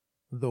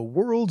The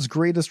world's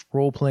greatest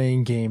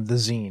role-playing game, The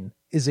Zine,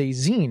 is a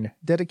zine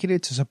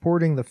dedicated to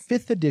supporting the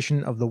 5th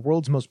edition of the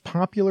world's most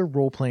popular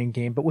role-playing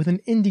game, but with an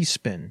indie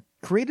spin.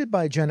 Created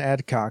by Jen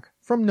Adcock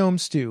from Gnome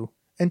Stew,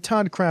 and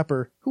Todd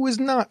Crapper, who is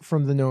not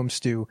from the Gnome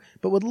Stew,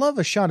 but would love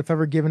a shot if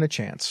ever given a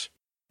chance.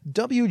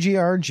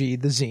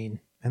 WGRG, The Zine.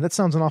 And that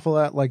sounds an awful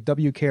lot like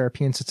WKRP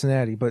in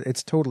Cincinnati, but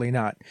it's totally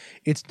not.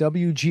 It's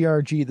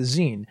WGRG, The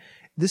Zine.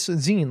 This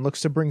zine looks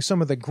to bring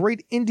some of the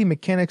great indie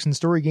mechanics and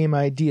story game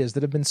ideas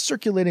that have been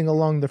circulating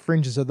along the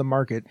fringes of the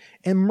market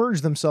and merge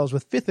themselves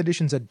with 5th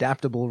edition's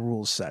adaptable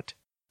rules set.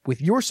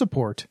 With your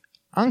support,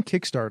 on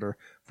Kickstarter,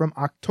 from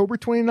October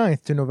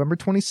 29th to November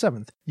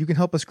 27th, you can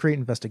help us create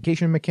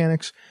investigation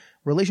mechanics,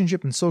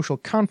 relationship and social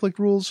conflict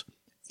rules,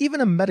 even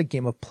a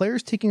metagame of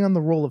players taking on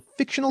the role of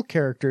fictional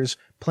characters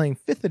playing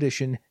 5th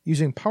edition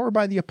using Power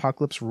by the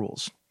Apocalypse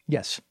rules.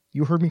 Yes,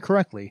 you heard me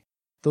correctly.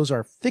 Those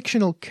are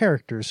fictional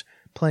characters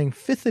playing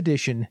 5th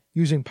edition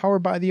using Power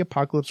by the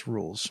Apocalypse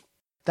rules.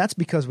 That's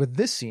because with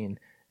this zine,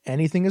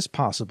 anything is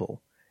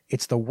possible.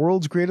 It's the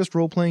world's greatest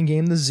role-playing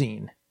game, The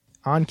Zine,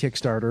 on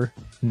Kickstarter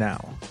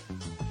now.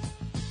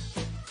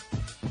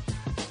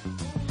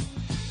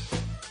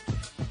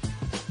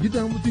 Get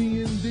down with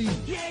D&D.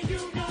 Yeah,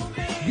 you know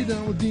me. Get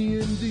down with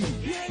D&D.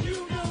 Yeah,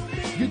 you know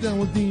me. Get down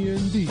with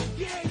D&D.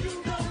 Yeah,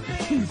 you know me.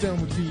 Who's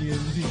down with D&D?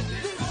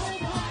 This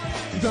whole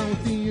party. You down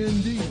with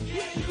D&D?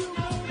 Yeah, you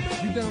know me.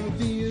 You down with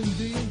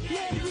D&D?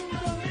 Yeah, you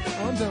know me.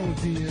 I'm down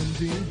with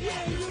D&D.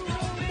 Yeah, you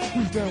know me.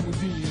 Who's down with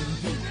D&D?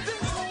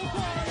 This whole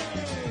party.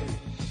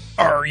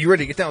 Are you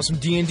ready to get down with some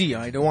D&D?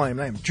 I know I am.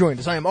 I am joined,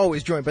 as I am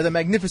always joined, by the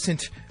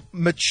magnificent,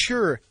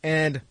 mature,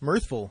 and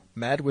mirthful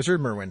Mad Wizard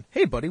Merwin.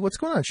 Hey, buddy, what's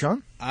going on,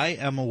 Shawn? I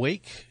am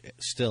awake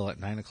still at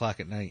 9 o'clock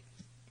at night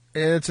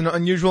It's an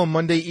unusual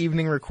Monday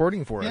evening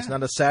recording for us, Yeah.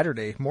 not a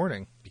Saturday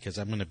morning. because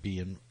I'm going to be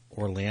in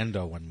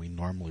Orlando when we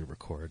normally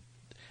record.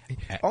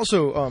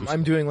 Also,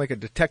 I'm doing like a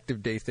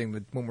detective day thing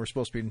that when we're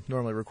supposed to be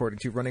normally recording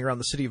too, running around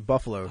the city of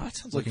Buffalo Oh, that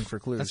sounds looking like, for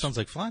clues. That sounds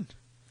like fun.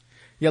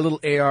 Yeah, a little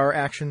AR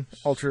action,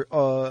 what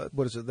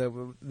is it?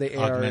 The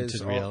AR Augmented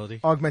is reality?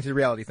 Augmented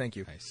reality. Thank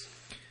you. Nice.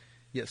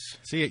 Yes.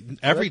 See,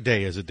 every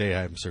day is a day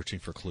I'm searching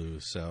for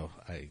clues, so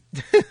I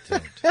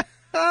don't.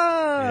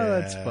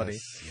 That's Yes, funny.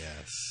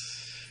 Yes.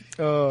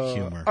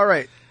 Humor. All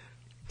right.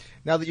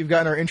 Now that you've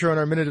gotten our intro and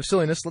our minute of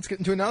silliness, let's get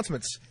into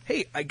announcements.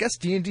 Hey, I guess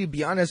D&D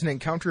Beyond has an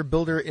encounter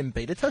builder in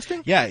beta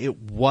testing? Yeah, it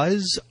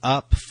was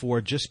up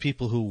for just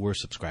people who were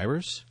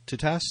subscribers to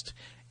test,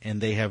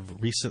 and they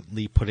have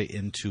recently put it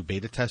into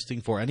beta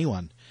testing for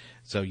anyone.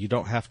 So you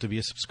don't have to be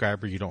a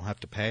subscriber, you don't have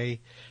to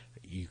pay.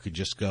 You could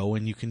just go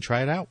and you can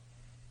try it out.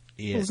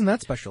 Well, isn't that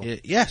special?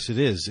 Yes, it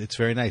is. It's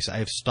very nice. I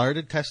have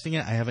started testing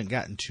it. I haven't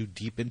gotten too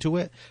deep into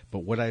it, but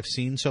what I've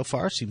seen so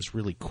far seems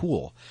really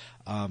cool.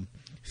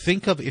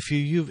 Think of if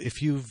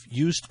you've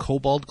used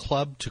Kobold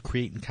Club to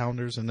create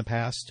encounters in the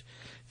past.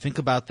 Think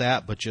about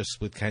that, but just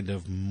with kind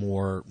of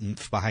more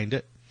oomph behind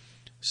it.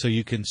 So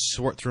you can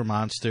sort through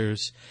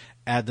monsters,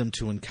 add them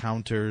to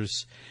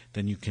encounters,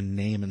 then you can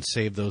name and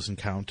save those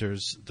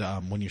encounters.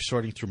 When you're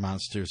sorting through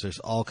monsters, there's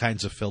all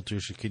kinds of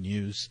filters you can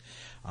use.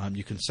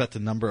 You can set the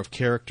number of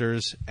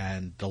characters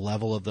and the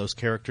level of those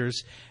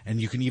characters,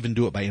 and you can even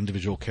do it by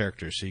individual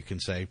characters. So you can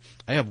say,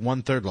 I have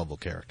 1 3rd level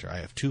character, I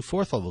have 2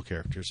 4th level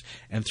characters,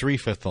 and 3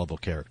 5th level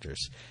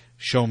characters.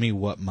 Show me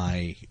what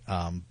my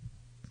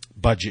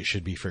budget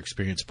should be for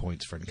experience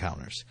points for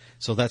encounters.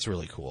 So that's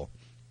really cool.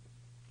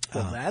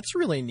 Well, that's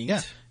really neat.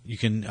 Yeah, you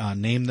can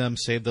name them,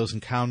 save those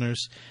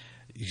encounters.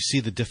 You see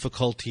the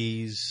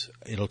difficulties.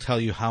 It'll tell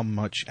you how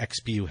much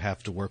XP you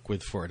have to work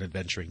with for an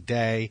adventuring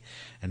day,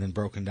 and then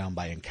broken down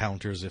by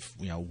encounters. If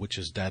which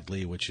is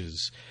deadly, which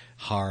is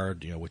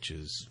hard, which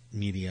is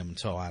medium, and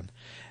so on.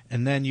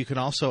 And then you can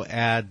also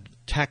add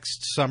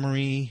text,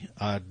 summary,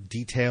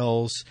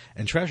 details,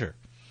 and treasure.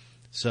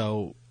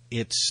 So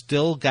it's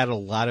still got a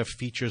lot of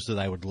features that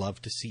I would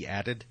love to see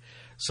added,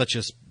 such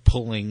as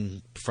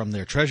pulling from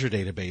their treasure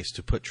database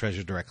to put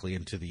treasure directly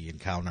into the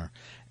encounter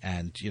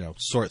and,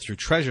 sort through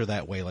treasure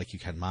that way like you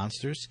can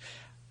monsters.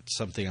 It's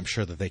something I'm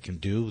sure that they can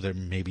do. They're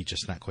maybe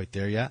just not quite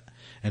there yet.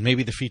 And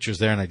maybe the feature's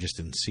there and I just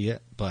didn't see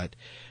it. But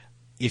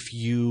if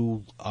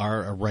you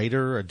are a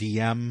writer, a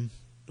DM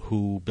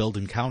who build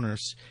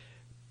encounters,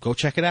 go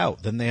check it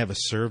out. Then they have a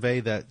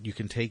survey that you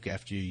can take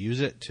after you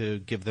use it to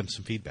give them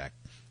some feedback.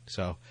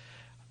 So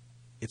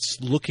it's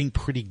looking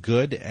pretty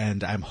good,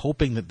 and I'm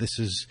hoping that this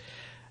is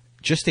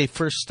just a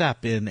first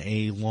step in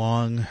a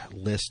long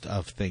list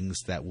of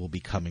things that will be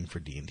coming for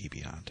D&D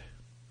Beyond.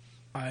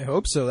 I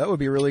hope so. That would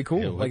be really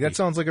cool. That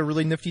sounds like a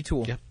really nifty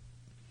tool. Yep.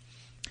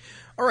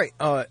 All right.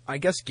 I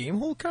guess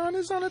Gamehole Con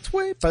is on its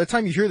way. By the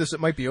time you hear this, it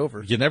might be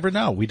over. You never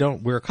know.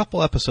 We're a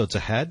couple episodes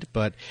ahead,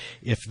 but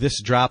if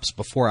this drops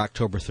before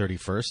October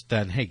 31st,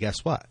 then hey,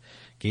 guess what?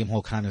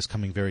 Gamehole Con is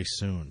coming very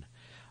soon.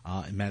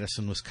 In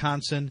Madison,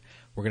 Wisconsin,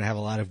 we're going to have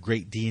a lot of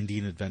great D&D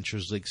and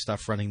Adventures League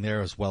stuff running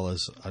there, as well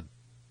as a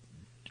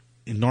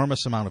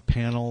enormous amount of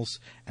panels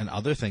and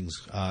other things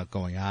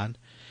going on.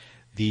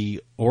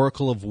 The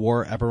Oracle of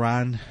War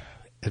Eberron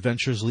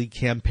Adventures League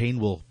campaign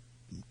will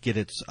get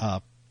its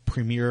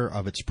premiere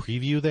of its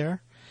preview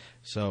there.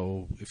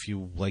 So if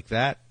you like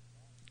that,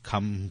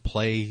 come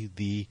play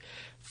the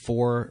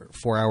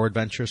 4-hour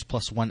adventures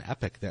plus one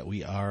epic that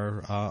we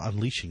are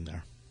unleashing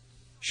there.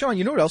 Shawn,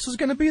 you know what else is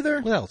going to be there?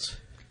 What else?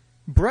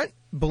 Brett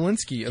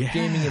Belinsky of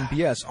Gaming and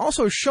BS.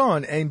 Also,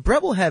 Shawn and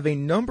Brett will have a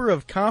number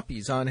of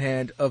copies on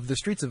hand of The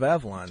Streets of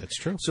Avalon. That's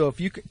true. So if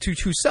you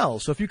to sell,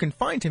 so if you can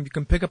find him, you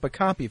can pick up a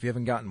copy if you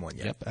haven't gotten one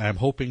yet. Yep. I'm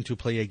hoping to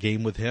play a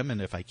game with him, and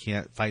if I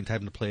can't find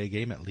time to play a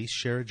game, at least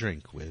share a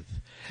drink with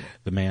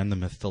the man, the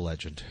myth, the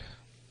legend.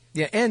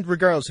 Yeah, and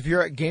regardless, if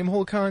you're at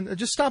GameholeCon,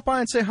 just stop by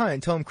and say hi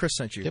and tell him Chris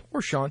sent you. Yep.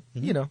 Or Shawn,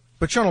 you know.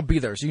 But Shawn will be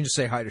there, so you can just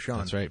say hi to Shawn.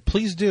 That's right.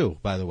 Please do,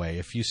 by the way.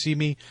 If you see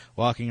me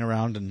walking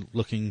around and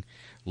looking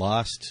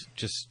lost,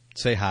 just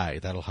say hi.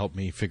 That'll help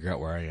me figure out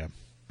where I am.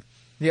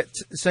 Yeah,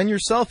 send your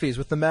selfies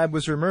with the Mad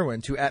Wizard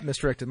Merwin to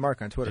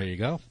 @misdirectedmark on Twitter. There you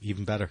go.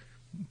 Even better.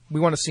 We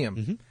want to see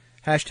him.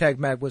 Hashtag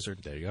Mad Wizard.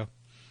 There you go.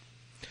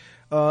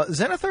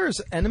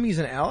 Xanathar's Enemies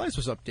and Allies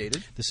was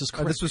updated. This is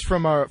correct. This was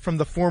from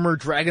the former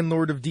Dragon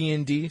Lord of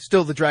D&D,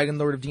 still the Dragon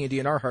Lord of D&D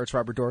in our hearts,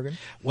 Robert Dorgan.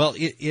 Well,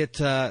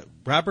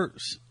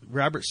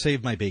 Robert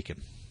saved my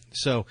bacon.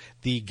 So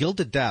the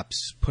Gilded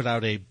Depths put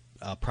out a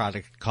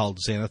product called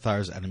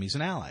Xanathar's Enemies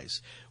and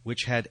Allies,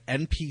 which had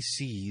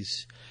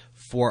NPCs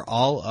for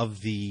all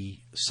of the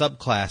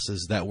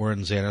subclasses that were in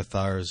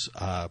Xanathar's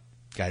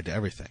Guide to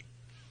Everything.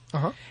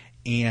 Uh-huh.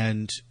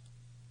 And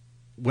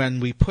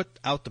when we put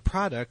out the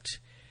product,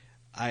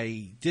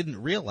 I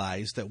didn't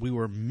realize that we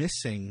were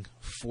missing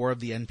 4 of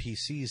the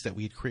NPCs that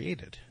we'd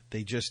created.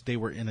 They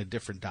were in a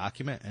different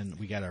document, and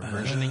we got our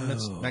versioning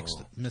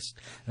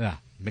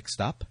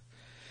mixed up.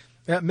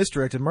 Yeah,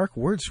 misdirected Mark,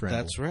 word scramble.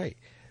 That's right.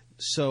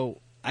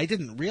 So I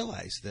didn't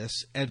realize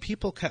this, and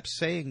people kept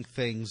saying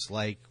things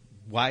like,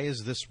 "Why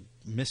is this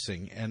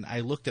missing?" And I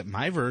looked at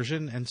my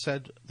version and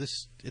said,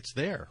 it's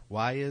there.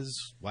 Why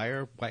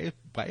are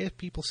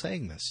people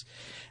saying this?"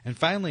 And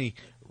finally,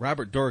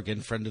 Robert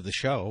Dorgan, friend of the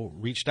show,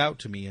 reached out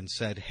to me and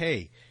said,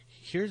 "Hey,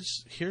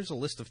 here's a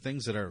list of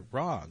things that are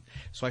wrong."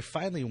 So I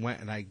finally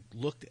went and I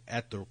looked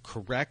at the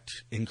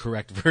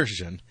incorrect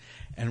version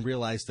and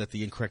realized that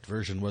the incorrect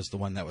version was the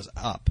one that was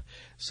up.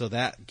 So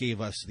that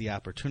gave us the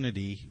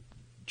opportunity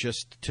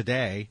just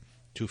today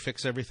to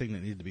fix everything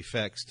that needed to be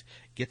fixed,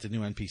 get the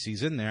new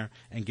NPCs in there,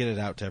 and get it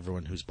out to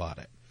everyone who's bought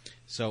it.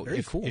 So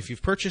if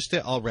you've purchased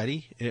it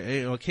already,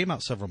 it came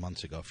out several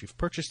months ago. If you've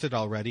purchased it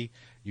already,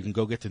 you can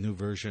go get the new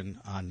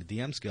version on the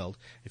DM's Guild.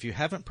 If you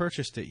haven't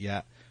purchased it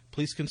yet,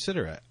 please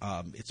consider it.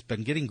 It's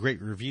been getting great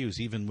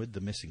reviews, even with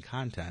the missing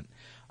content.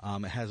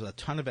 It has a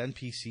ton of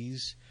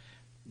NPCs,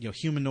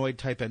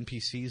 humanoid-type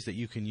NPCs that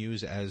you can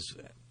use as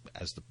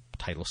the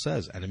title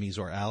says, enemies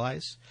or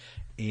allies.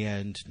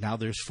 And now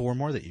there's 4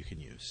 more that you can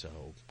use.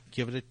 So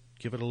give it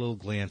a little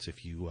glance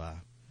if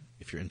you're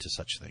into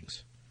such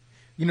things.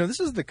 This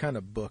is the kind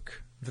of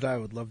book that I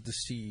would love to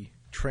see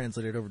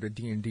translated over to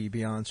D&D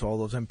Beyond, so all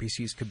those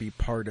NPCs could be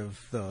part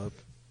of the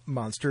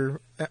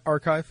monster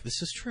archive.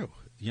 This is true.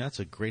 Yeah, it's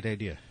a great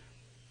idea.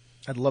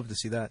 I'd love to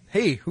see that.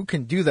 Hey, who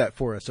can do that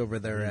for us over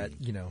there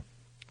at,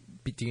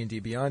 D&D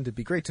Beyond? It'd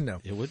be great to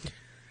know. It would.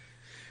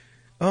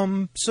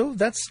 So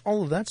that's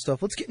all of that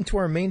stuff. Let's get into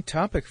our main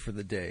topic for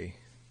the day.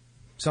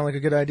 Sound like a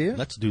good idea?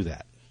 Let's do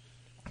that.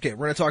 Okay,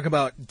 we're going to talk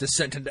about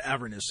Descent into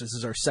Avernus. This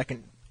is our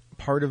second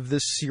part of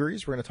this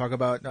series. We're going to talk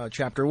about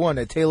Chapter 1,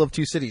 A Tale of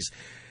Two Cities.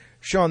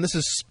 Shawn, this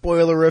is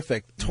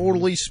spoilerific.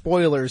 Totally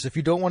spoilers. If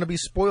you don't want to be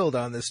spoiled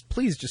on this,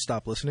 please just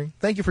stop listening.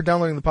 Thank you for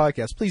downloading the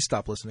podcast. Please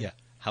stop listening. Yeah.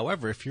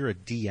 However, if you're a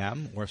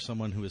DM or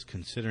someone who is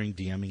considering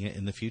DMing it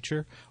in the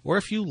future, or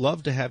if you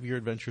love to have your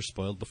adventure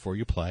spoiled before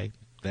you play,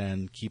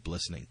 then keep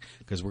listening,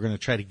 because we're going to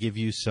try to give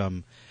you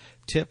some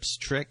tips,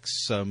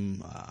 tricks,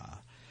 some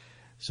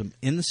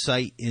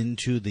insight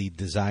into the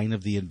design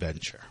of the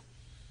adventure.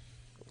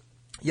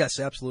 Yes,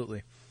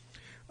 absolutely.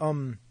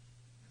 And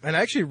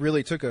I actually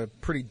really took a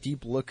pretty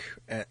deep look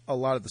at a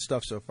lot of the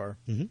stuff so far.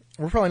 Mm-hmm.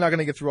 We're probably not going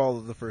to get through all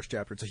of the first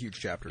chapter. It's a huge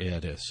chapter. Yeah,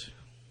 it is.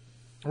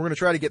 We're going to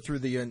try to get through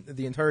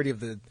the entirety of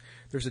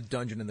there's a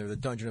dungeon in there, the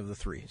Dungeon of the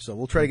Three. So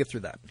we'll try to get through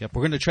that. Yep,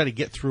 we're going to try to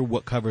get through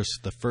what covers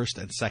the first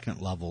and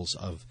second levels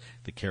of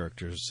the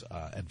character's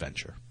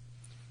adventure.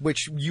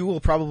 Which you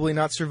will probably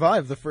not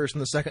survive the first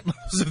and the second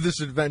levels of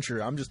this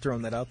adventure. I'm just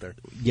throwing that out there.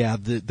 Yeah,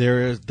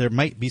 there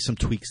might be some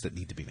tweaks that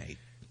need to be made.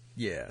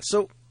 Yeah,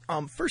 so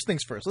first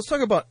things first. Let's talk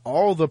about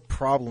all the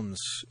problems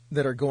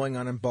that are going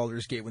on in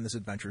Baldur's Gate when this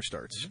adventure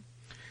starts. Mm-hmm.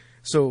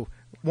 So,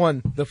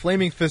 1, the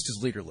Flaming Fist is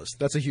leaderless.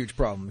 That's a huge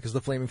problem, because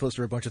the Flaming Fist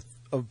are a bunch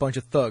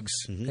of thugs,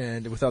 mm-hmm.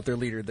 and without their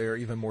leader, they're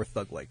even more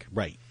thug-like.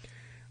 Right.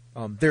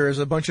 There is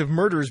a bunch of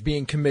murders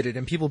being committed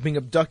and people being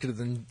abducted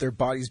and their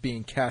bodies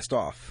being cast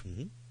off.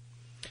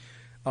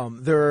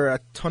 Mm-hmm. There are a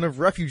ton of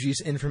refugees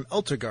in from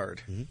Eltegard.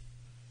 Mm-hmm.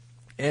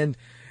 And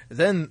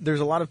then there's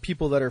a lot of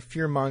people that are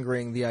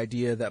fear-mongering the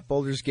idea that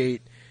Baldur's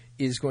Gate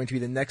is going to be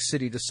the next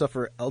city to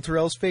suffer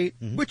Elturel's fate,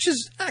 mm-hmm. which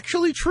is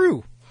actually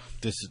true.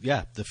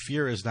 The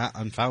fear is not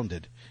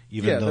unfounded,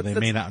 even though they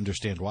may not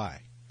understand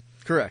why.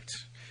 Correct.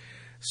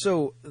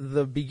 So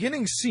the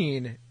beginning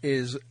scene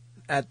is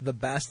at the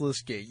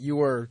Basilisk Gate.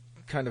 You are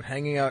kind of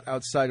hanging out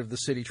outside of the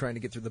city trying to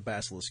get through the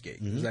Basilisk Gate.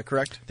 Is that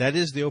correct? That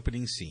is the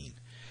opening scene.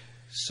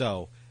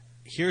 So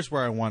here's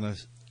where I want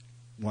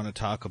to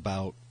talk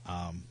about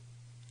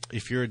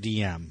if you're a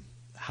DM,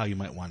 how you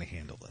might want to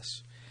handle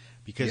this.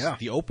 Because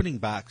the opening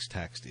box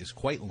text is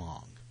quite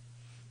long,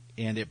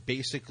 and it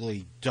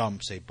basically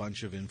dumps a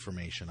bunch of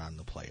information on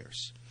the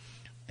players.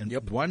 And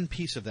one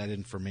piece of that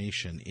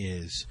information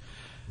is,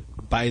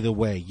 by the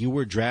way, you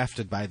were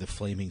drafted by the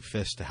Flaming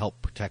Fist to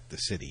help protect the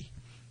city.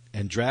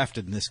 And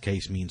drafted in this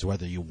case means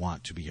whether you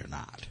want to be or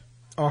not.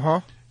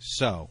 Uh-huh.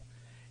 So,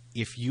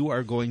 if you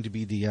are going to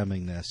be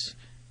DMing this,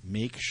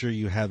 make sure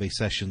you have a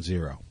session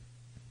 0.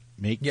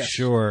 Make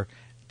sure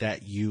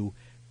that you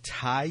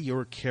tie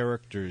your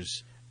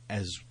characters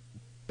as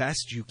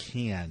best you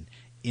can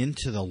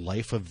into the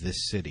life of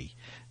this city.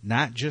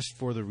 Not just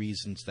for the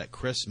reasons that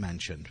Chris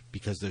mentioned,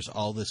 because there's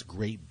all this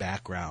great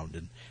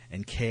background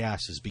and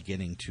chaos is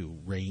beginning to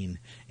reign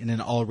in an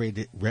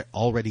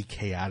already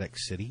chaotic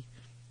city.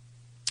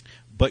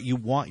 But you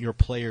want your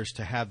players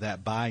to have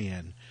that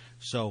buy-in,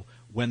 so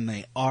when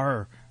they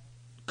are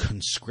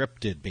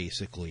conscripted,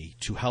 basically,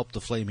 to help the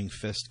Flaming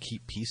Fist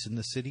keep peace in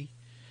the city,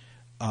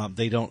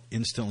 they don't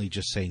instantly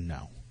just say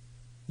no.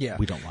 Yeah.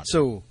 We don't want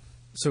that.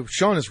 So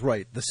Shawn is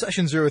right. The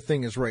Session 0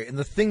 thing is right. And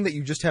the thing that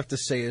you just have to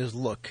say is,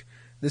 look,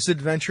 this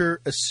adventure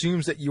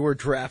assumes that you are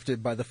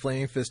drafted by the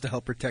Flaming Fist to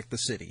help protect the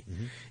city.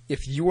 Mm-hmm.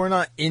 If you are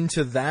not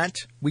into that,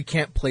 we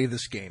can't play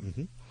this game.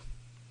 Mm-hmm.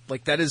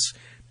 Like, that is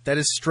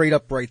straight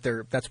up right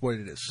there. That's what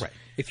it is. Right.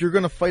 If you're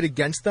going to fight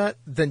against that,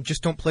 then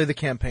just don't play the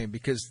campaign,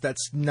 because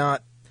that's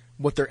not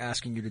what they're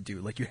asking you to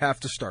do. Like, you have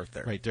to start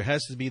there. Right. There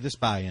has to be this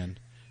buy-in,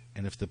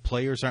 and if the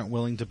players aren't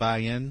willing to buy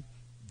in,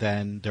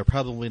 then they're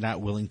probably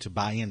not willing to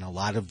buy in a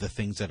lot of the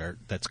things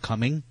that's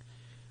coming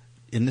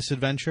in this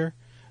adventure.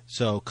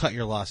 So cut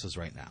your losses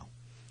right now.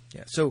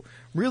 Yeah. So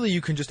really,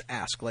 you can just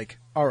ask, like,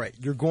 all right,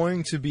 you're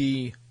going to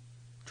be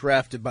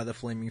drafted by the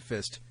Flaming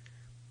Fist.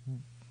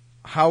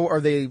 How are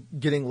they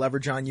getting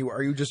leverage on you?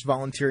 Are you just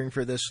volunteering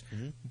for this?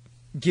 Mm-hmm.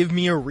 Give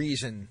me a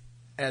reason,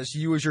 as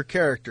you as your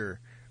character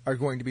are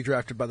going to be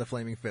drafted by the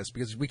Flaming Fist,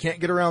 because we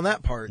can't get around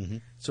that part. Mm-hmm.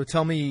 So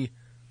tell me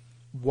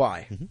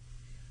why. Mm-hmm.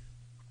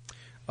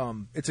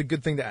 It's a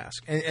good thing to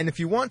ask. And if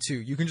you want to,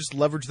 you can just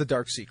leverage the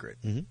Dark Secret.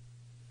 Mm-hmm.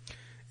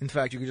 In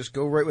fact, you can just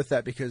go right with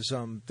that, because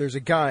there's a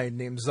guy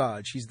named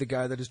Zaj. He's the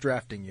guy that is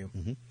drafting you.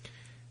 Mm-hmm.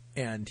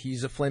 And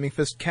he's a Flaming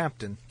Fist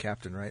captain.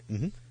 Captain, right?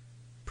 Mm-hmm.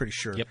 Pretty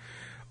sure. Yep.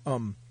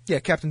 Yeah,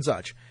 Captain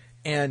Zaj.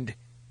 And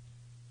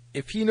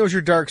if he knows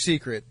your Dark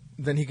Secret,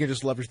 then he can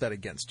just leverage that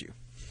against you.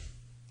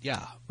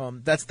 Yeah.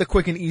 That's the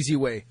quick and easy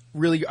way.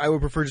 Really, I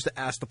would prefer just to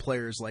ask the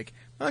players, like,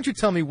 why don't you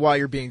tell me why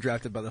you're being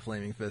drafted by the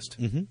Flaming Fist?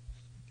 Mm-hmm.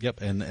 Yep,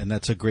 and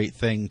that's a great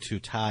thing to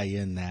tie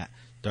in that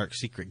Dark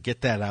Secret. Get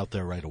that out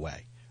there right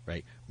away,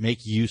 right? Make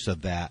use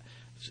of that,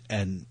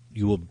 and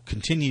you will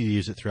continue to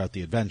use it throughout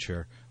the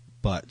adventure,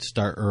 but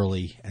start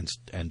early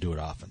and do it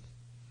often.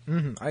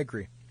 Mm-hmm, I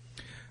agree.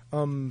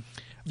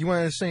 You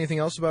want to say anything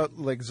else about,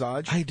 like,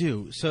 Zaj? I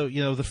do. So,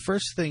 the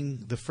first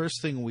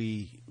thing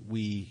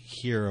we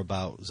hear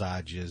about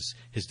Zaj is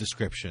his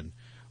description,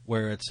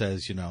 where it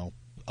says,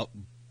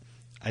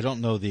 I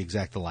don't know the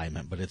exact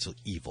alignment, but it's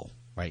evil.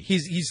 Right.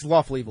 He's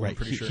lawful evil, right. I'm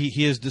pretty sure.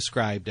 He is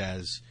described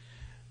as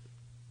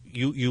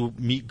you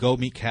go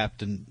meet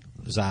Captain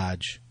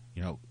Zaj,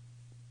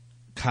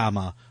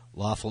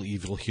 lawful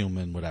evil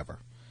human, whatever.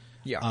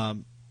 Yeah.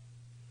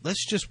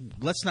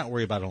 Let's not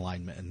worry about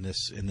alignment in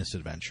this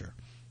adventure.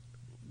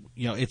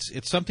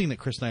 It's something that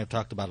Chris and I have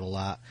talked about a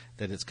lot,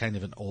 that it's kind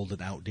of an old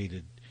and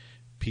outdated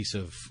piece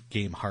of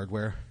game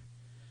hardware.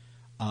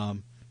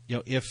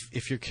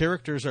 If your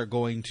characters are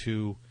going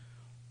to,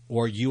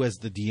 or you as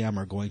the DM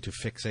are going to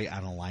fixate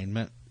on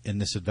alignment in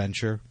this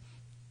adventure,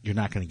 you're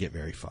not going to get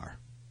very far.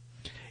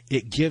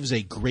 It gives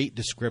a great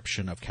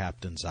description of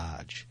Captain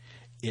Zaj.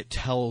 It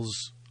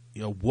tells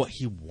what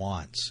he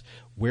wants,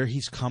 where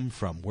he's come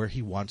from, where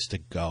he wants to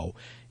go.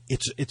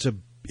 It's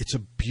a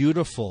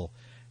beautiful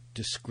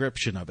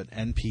description of an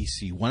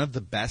NPC, one of the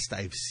best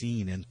I've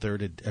seen in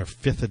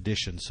 5th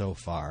edition so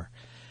far.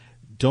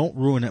 Don't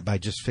ruin it by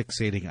just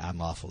fixating on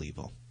lawful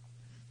evil.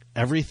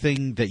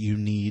 Everything that you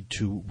need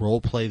to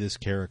roleplay this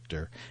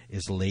character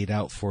is laid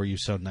out for you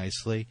so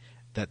nicely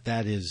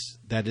that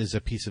is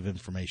a piece of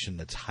information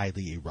that's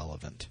highly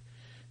irrelevant,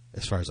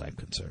 as far as I'm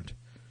concerned.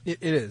 It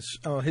is.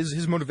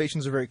 His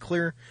motivations are very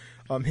clear.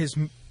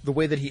 The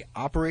way that he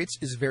operates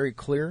is very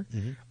clear.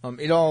 Mm-hmm.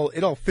 It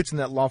all fits in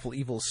that lawful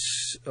evil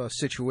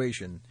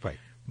situation. Right.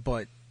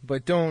 But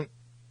don't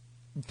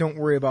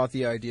worry about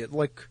the idea.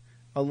 Like,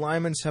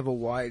 alignments have a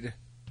wide.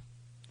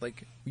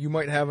 Like, you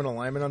might have an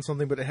alignment on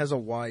something, but it has a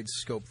wide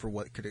scope for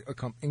what could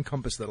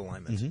encompass that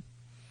alignment. Mm-hmm.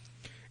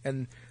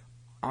 And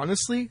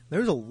honestly,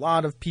 there's a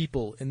lot of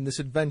people in this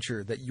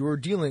adventure that you're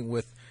dealing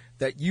with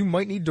that you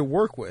might need to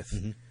work with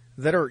mm-hmm.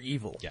 that are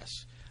evil.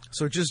 Yes.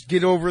 So just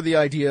get over the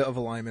idea of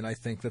alignment. I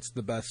think that's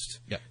the best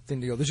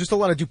thing to go. There's just a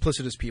lot of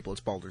duplicitous people.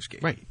 It's Baldur's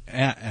Gate. Right.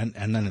 And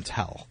then it's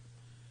hell.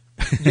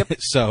 Yep.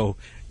 So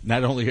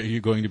not only are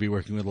you going to be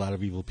working with a lot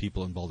of evil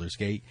people in Baldur's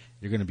Gate,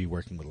 you're going to be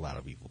working with a lot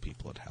of evil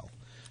people in hell.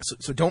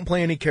 So don't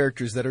play any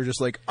characters that are just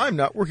like, I'm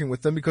not working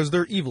with them because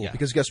they're evil. Yeah.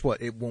 Because guess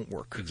what? It won't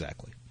work.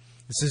 Exactly.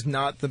 This is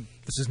not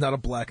a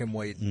black and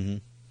white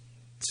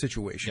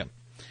situation. Yep.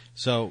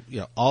 So,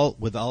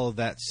 all of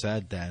that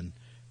said, then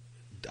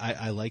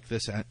I like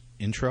this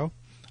intro.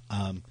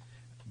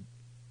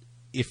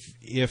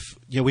 If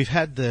we've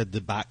had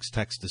the box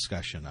text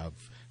discussion of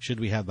should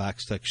we have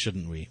box text,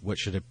 shouldn't we? What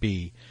should it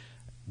be?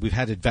 We've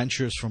had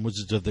adventures from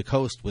Wizards of the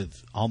Coast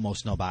with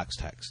almost no box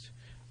text.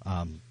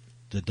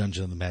 The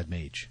Dungeon of the Mad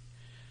Mage.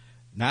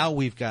 Now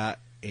we've got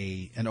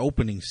an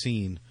opening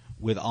scene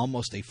with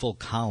almost a full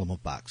column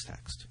of box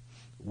text.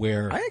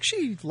 Where I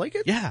actually like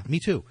it. Yeah, me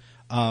too.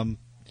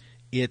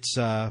 It's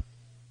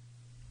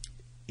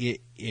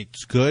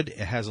good. It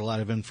has a lot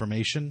of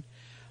information.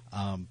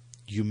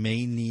 You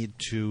may need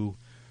to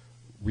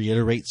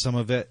reiterate some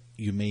of it.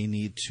 You may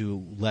need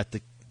to let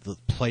the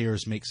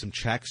players make some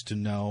checks to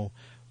know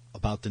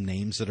about the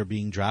names that are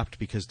being dropped,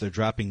 because they're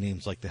dropping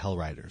names like the Hell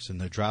Riders,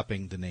 and they're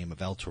dropping the name of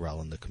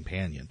Elturel and the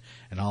Companion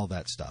and all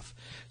that stuff.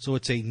 So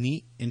it's a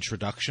neat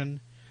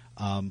introduction.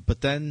 But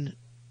then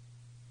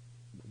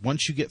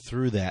once you get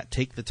through that,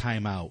 take the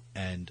time out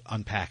and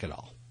unpack it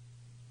all.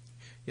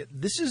 Yeah,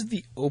 this is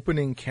the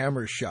opening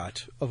camera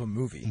shot of a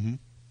movie. Mm-hmm.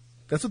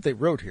 That's what they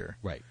wrote here.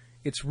 Right.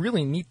 It's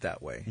really neat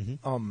that way.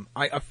 Mm-hmm.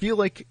 I feel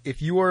like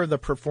if you are the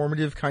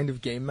performative kind of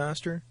game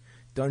master,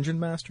 dungeon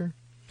master,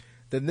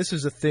 then this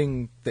is a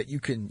thing that you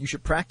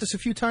should practice a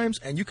few times,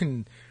 and you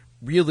can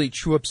really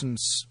chew up some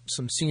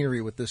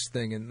scenery with this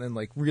thing, and then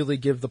like really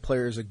give the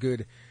players a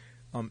good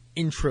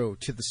intro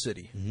to the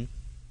city. Mm-hmm.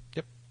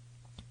 Yep.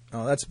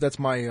 That's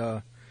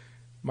my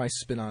my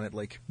spin on it.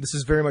 Like, this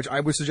is very much, I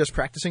would suggest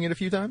practicing it a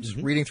few times,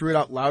 Mm-hmm. reading through it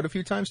out loud a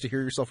few times to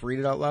hear yourself read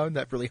it out loud.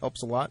 That really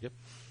helps a lot. Yep.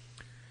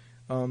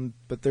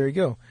 But there you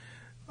go.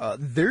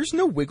 There's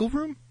no wiggle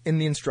room in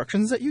the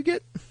instructions that you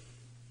get.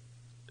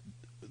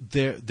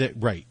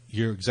 Right.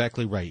 You're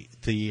exactly right.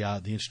 The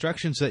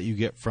instructions that you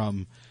get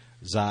from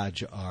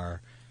Zaj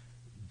are,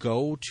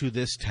 go to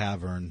this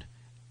tavern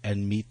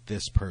and meet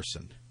this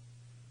person.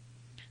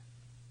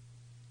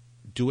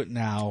 Do it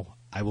now.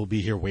 I will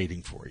be here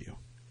waiting for you.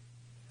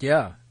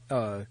 Yeah.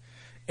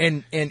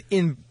 And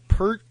in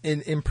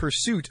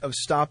pursuit of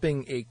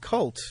stopping a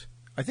cult,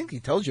 I think he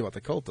tells you about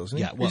the cult, doesn't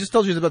he? Yeah, well, he just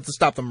tells you about to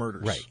stop the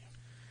murders. Right.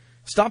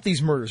 Stop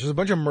these murders. There's a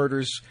bunch of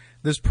murders.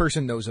 This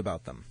person knows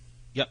about them.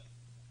 Yep.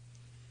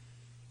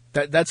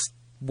 That's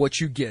what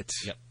you get.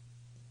 Yep.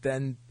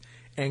 Then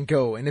and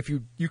go. And if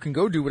you can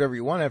go do whatever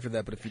you want after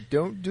that, but if you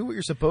don't do what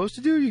you're supposed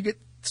to do, you get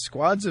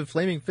squads of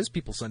flaming fist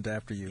people sent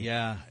after you.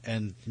 Yeah,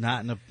 and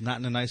not in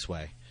a nice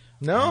way.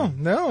 No,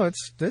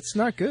 it's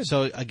not good.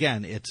 So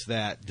again, it's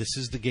that this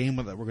is the game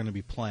that we're going to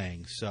be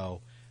playing.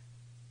 So,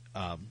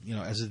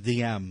 as a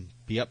DM,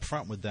 be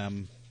upfront with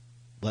them.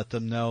 Let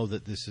them know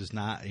that this is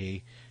not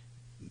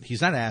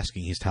he's not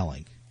asking, he's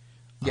telling.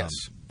 Yes.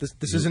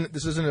 This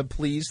isn't a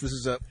please. This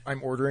is a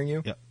I'm ordering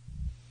you. Yep.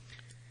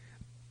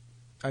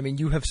 I mean,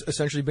 you have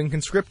essentially been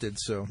conscripted,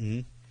 so. Mm-hmm.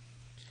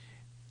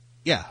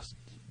 Yeah,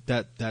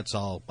 that's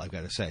all I've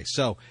got to say.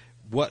 So,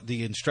 what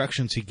the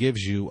instructions he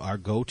gives you are: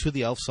 go to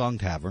the Elf Song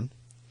Tavern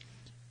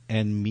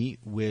and meet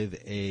with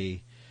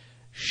a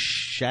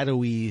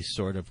shadowy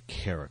sort of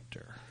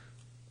character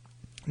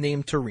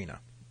Named Tarina.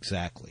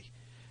 Exactly.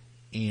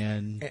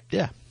 And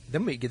yeah,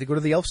 then we get to go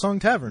to the Elf Song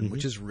Tavern,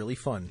 which is really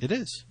fun. It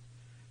is.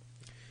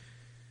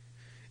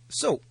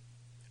 So,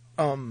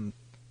 the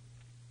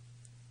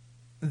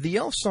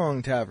Elf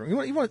Song Tavern.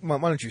 Why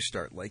don't you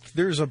start? Like,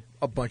 there's a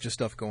bunch of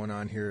stuff going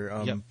on here.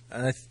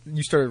 And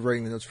you started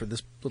writing the notes for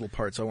this little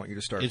part, so I want you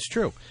to start. It's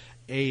true.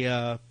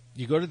 You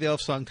go to the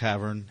Elf Song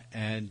Tavern,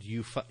 and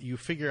you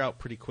figure out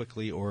pretty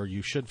quickly, or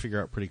you should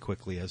figure out pretty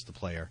quickly as the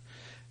player,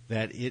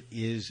 that it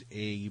is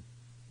a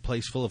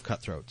place full of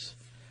cutthroats.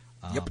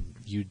 Yep.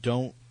 You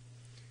don't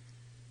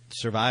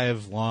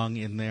survive long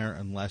in there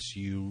unless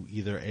you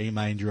either A,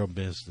 mind your own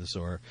business,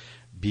 or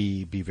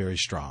B, be very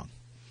strong.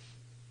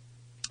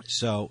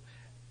 So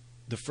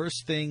the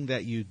first thing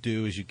that you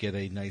do is you get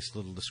a nice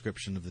little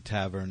description of the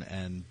tavern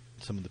and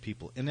some of the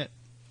people in it.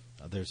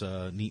 There's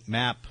a neat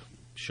map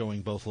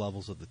showing both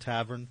levels of the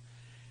tavern,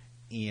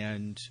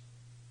 and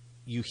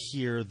you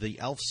hear the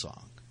elf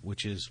song,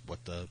 which is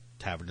what the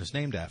tavern is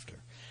named after.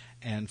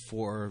 And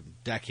for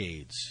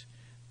decades,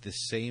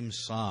 this same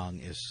song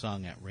is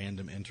sung at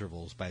random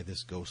intervals by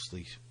this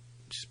ghostly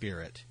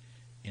spirit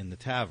in the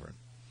tavern.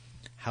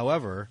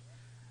 However,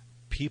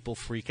 people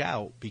freak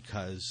out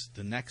because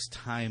the next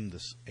time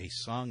a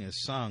song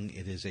is sung,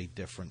 it is a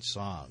different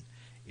song.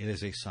 It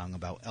is a song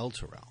about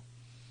Elturel.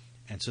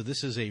 And so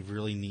this is a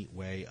really neat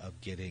way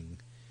of getting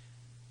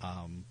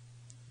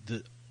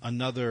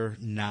another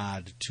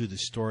nod to the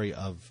story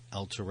of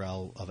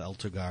Elturel, of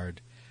Elturgard,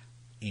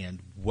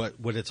 and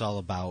what it's all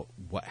about,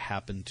 what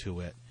happened to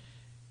it,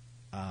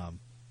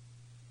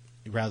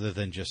 rather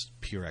than just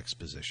pure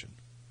exposition.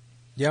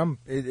 Yeah,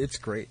 it's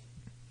great.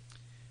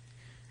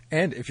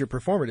 And if you're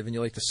performative and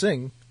you like to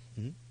sing,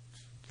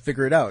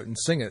 figure it out and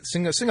sing it.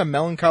 Sing a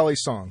melancholy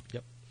song.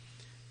 Yep.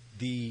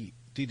 The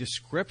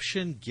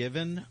description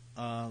given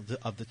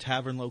of the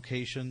tavern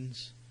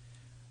locations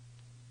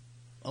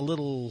a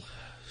little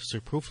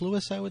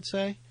superfluous, I would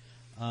say.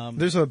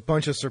 There's a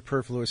bunch of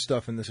superfluous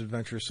stuff in this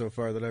adventure so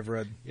far that I've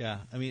read. Yeah,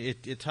 I mean,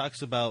 it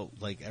talks about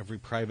like every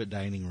private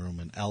dining room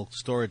and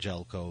storage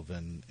alcove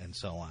and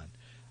so on.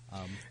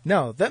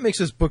 Now, that makes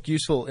this book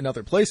useful in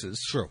other places.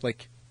 True.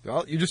 Like,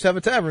 well, you just have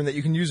a tavern that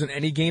you can use in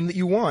any game that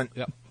you want.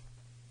 Yep.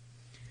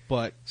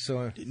 But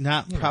So,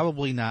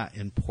 probably not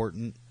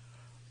important.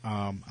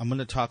 I'm going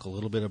to talk a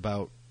little bit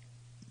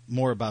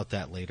more about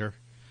that later.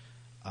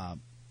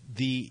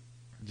 The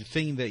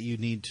thing that you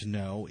need to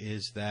know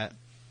is that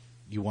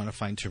you want to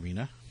find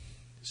Tarina.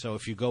 So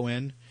if you go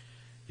in,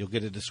 you'll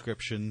get a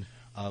description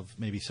of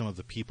maybe some of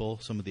the people,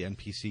 some of the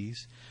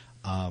NPCs,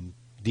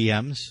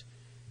 DMs.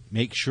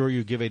 Make sure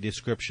you give a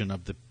description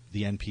of the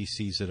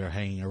NPCs that are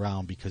hanging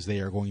around, because they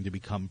are going to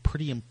become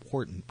pretty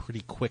important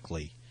pretty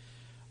quickly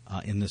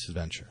in this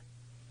adventure.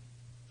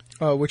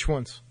 which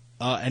ones?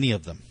 Any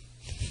of them.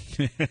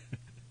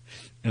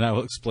 And I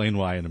will explain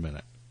why in a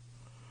minute.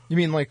 You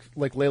mean like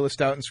Layla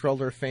Stout and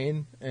Skraldar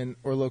Fane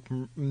and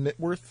Orlok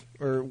Mitworth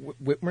or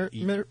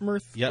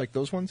Whitmirth? Yep. Like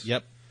those ones?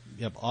 Yep.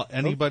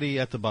 Anybody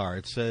at the bar.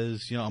 It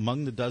says,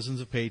 among the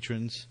dozens of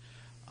patrons,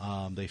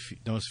 they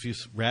notice a few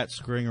rats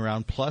scurrying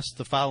around, plus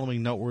the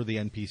following noteworthy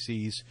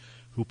NPCs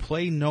who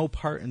play no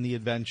part in the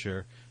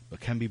adventure, but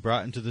can be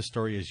brought into the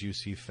story as you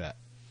see fit.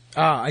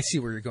 Ah, I see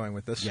where you're going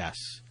with this. Yes.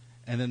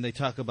 And then they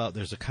talk about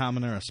there's a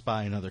commoner, a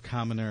spy, another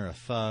commoner, a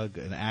thug,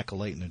 an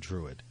acolyte, and a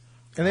druid.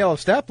 And they all have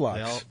stat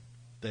blocks.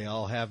 They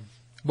all have...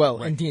 Well,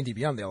 right. in D&D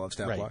Beyond, they all have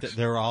stat blocks.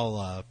 They're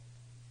all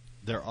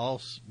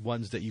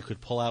ones that you could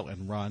pull out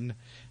and run,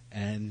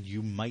 and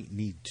you might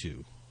need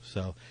to.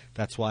 So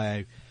that's why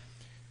I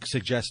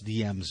suggest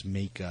DMs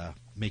make a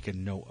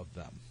note of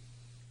them.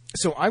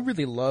 So I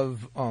really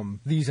love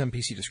these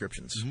NPC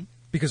descriptions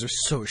because they're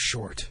so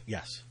short.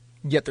 Yes.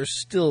 Yet they're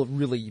still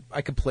really...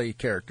 I could play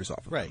characters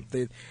off of Right.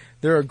 them.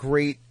 They're a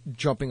great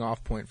jumping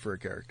off point for a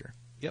character.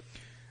 Yep.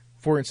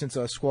 For instance,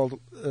 Skraldar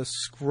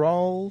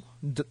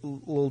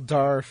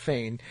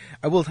Fane.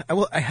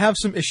 I have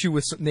some issue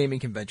with naming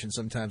conventions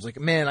sometimes. Like,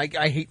 man,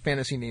 I hate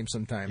fantasy names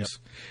sometimes.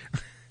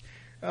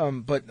 Yep.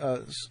 But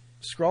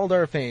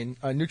Skraldar Fane,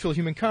 a neutral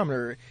human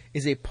commoner,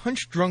 is a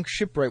punch-drunk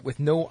shipwright with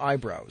no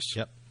eyebrows.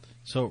 Yep.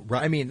 So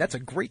I mean, that's a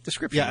great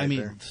description. Yeah, right I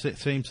mean, there.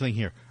 same thing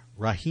here.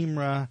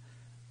 Rahimra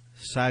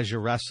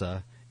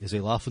Sajaresa is a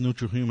lawful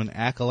neutral human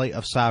acolyte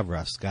of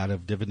Savras, god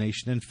of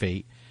divination and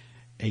fate,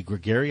 a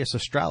gregarious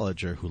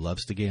astrologer who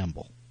loves to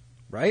gamble.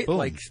 Right? Boom.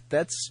 Like,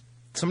 that's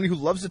somebody who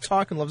loves to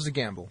talk and loves to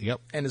gamble.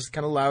 Yep. And is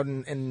kind of loud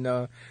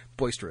and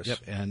boisterous. Yep,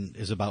 and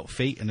is about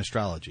fate and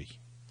astrology.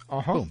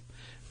 Uh-huh. Boom.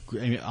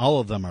 I mean, all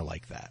of them are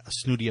like that. A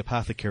snooty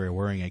apothecary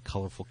wearing a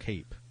colorful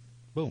cape.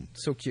 Boom.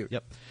 So cute.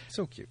 Yep.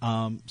 So cute.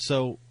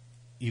 So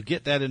you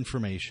get that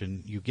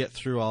information. You get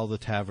through all the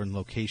tavern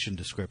location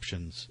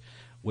descriptions,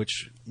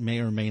 which may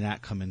or may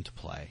not come into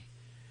play.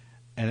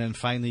 And then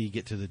finally you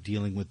get to the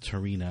dealing with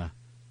Tarina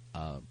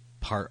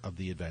part of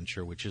the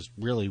adventure, which is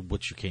really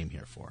what you came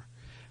here for.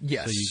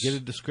 Yes. So you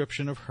get a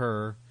description of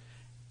her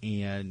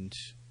and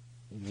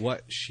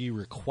what she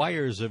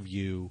requires of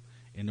you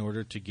in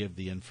order to give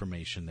the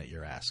information that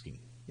you're asking.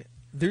 Yeah.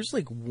 There's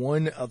like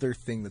one other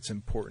thing that's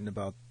important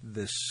about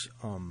this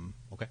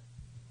Okay.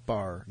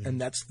 bar,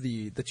 and that's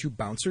the two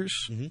bouncers.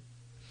 Mm-hmm.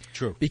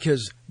 True.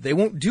 Because they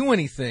won't do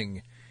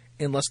anything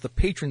unless the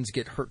patrons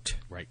get hurt.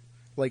 Right.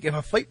 Like if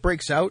a fight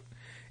breaks out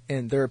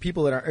and there are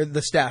people that are...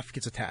 the staff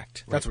gets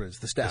attacked. Right. That's what it is,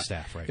 the staff. The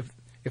staff, right.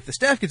 If the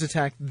staff gets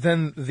attacked,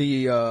 then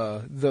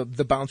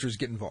the bouncers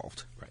get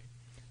involved. Right.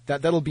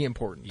 That'll be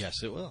important.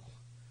 Yes, it will.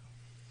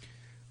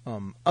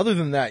 Other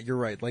than that, you're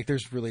right. Like,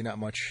 there's really not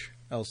much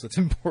else that's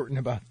important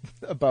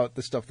about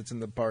the stuff that's in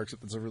the bar,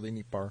 except it's a really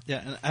neat bar.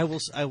 Yeah, and I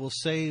will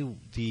say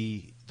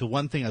the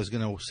one thing I was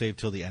going to save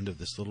till the end of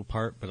this little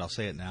part, but I'll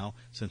say it now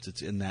since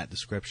it's in that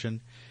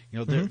description.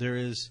 There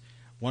is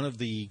one of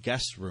the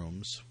guest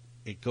rooms.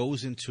 It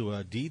goes into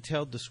a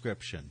detailed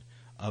description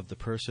of the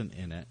person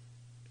in it.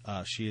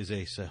 She is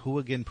a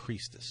Sahuagin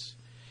priestess.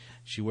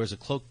 She wears a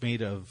cloak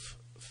made of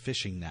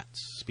fishing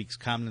nets, speaks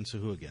common and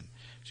Sahuagin.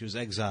 She was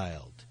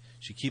exiled.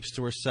 She keeps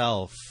to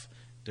herself.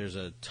 There's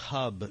a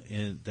tub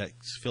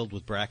that's filled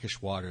with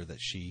brackish water that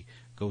she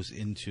goes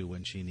into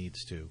when she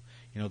needs to.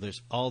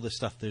 There's all this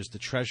stuff. There's the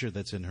treasure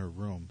that's in her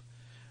room.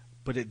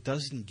 But it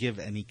doesn't give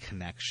any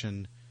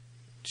connection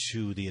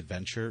to the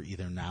adventure,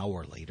 either now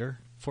or later,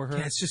 for her.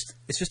 Yeah, it's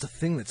just a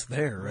thing that's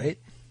there, right?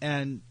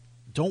 And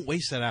don't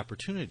waste that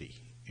opportunity.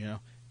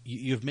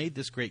 You've made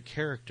this great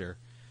character,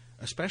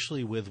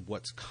 especially with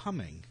what's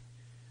coming.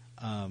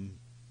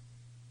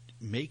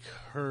 Make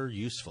her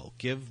useful.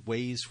 Give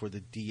ways for the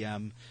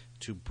DM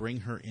to bring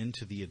her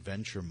into the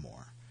adventure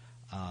more,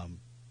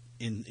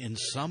 in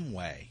some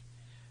way,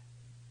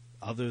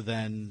 other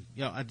than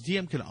a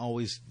DM can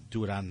always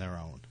do it on their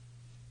own,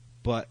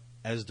 but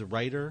as the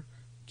writer,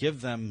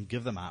 give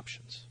them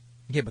options.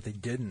 Yeah, but they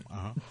didn't.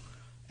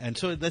 And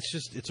so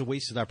it's a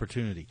wasted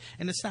opportunity,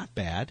 and it's not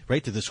bad,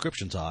 right? The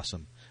description's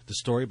awesome. The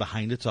story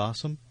behind it's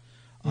awesome.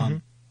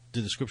 The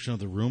description of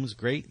the room is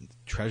great. The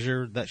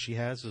treasure that she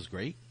has is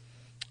great.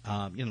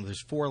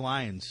 There's 4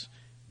 lines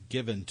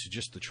given to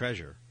just the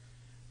treasure,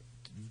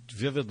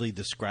 vividly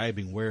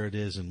describing where it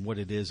is and what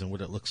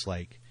it looks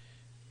like.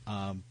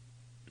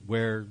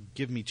 Where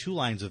give me 2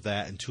 lines of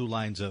that and 2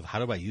 lines of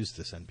how do I use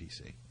this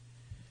NPC?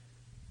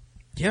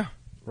 Yeah,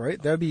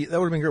 right. That would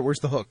have been great. Where's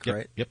the hook, Yep,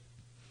 right? Yep.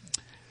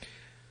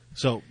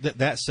 So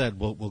that said,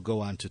 we'll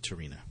go on to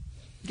Tarina.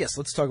 Yes,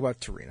 let's talk about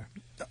Tarina.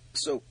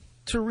 So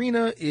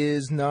Tarina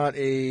is not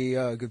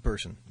a good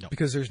person No.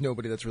 because there's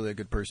nobody that's really a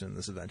good person in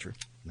this adventure.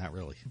 Not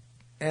really.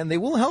 And they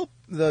will help.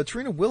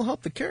 Tarina will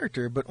help the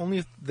character, but only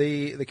if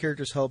the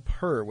characters help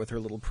her with her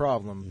little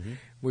problem,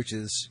 which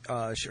is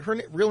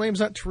her real name's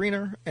not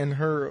Tarina, and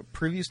her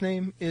previous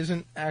name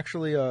isn't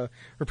actually. Her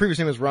previous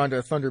name is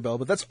Rhonda Thunderbell,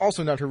 but that's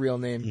also not her real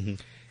name.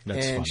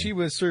 That's and funny. she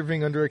was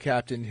serving under a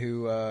captain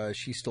who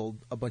she stole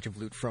a bunch of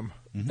loot from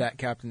that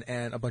captain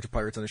and a bunch of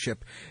pirates on a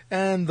ship.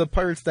 And the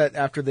pirates that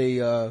after they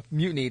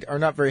mutinied are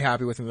not very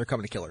happy with her. They're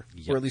coming to kill her,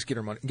 or at least get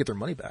their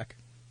money back.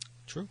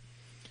 True.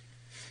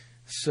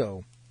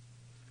 So.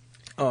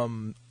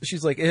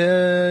 She's like,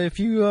 if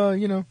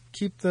you,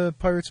 keep the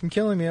pirates from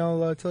killing me,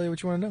 I'll tell you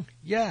what you want to know.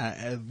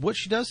 Yeah, what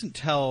she doesn't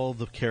tell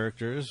the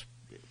characters,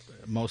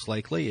 most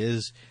likely,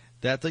 is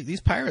that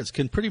these pirates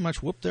can pretty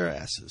much whoop their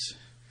asses.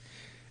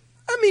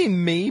 I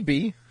mean,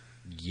 maybe.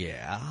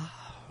 Yeah,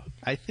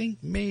 I think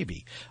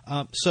maybe.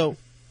 So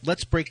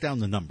let's break down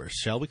the numbers,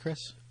 shall we,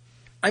 Chris?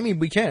 I mean,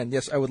 we can.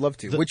 Yes, I would love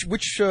to.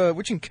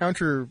 Which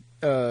encounter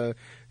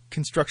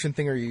construction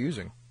thing are you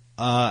using?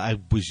 I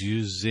was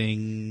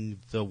using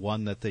the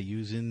one that they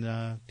use in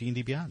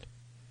D&D Beyond.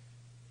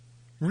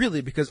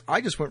 Really? Because I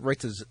just went right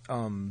to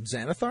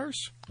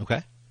Xanathar's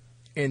Okay.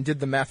 and did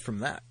the math from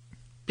that.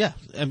 Yeah,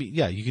 I mean,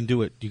 yeah, you can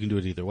do it. You can do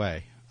it either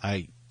way.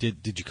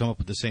 Did you come up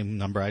with the same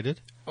number I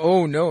did?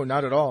 Oh no,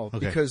 not at all.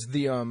 Okay. Because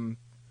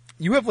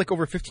you have like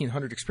over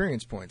 1,500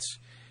 experience points,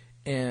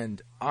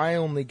 and I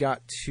only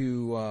got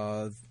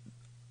to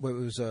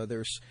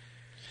there's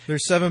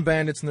 7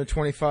 bandits and there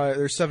 25.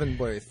 There's 7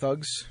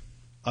 thugs.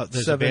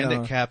 There's 7, a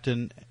bandit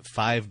captain,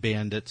 5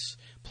 bandits,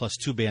 plus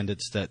 2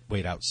 bandits that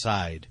wait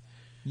outside.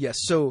 Yes,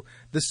 so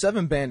the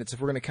 7 bandits, if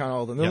we're going to count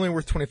all of them, they're only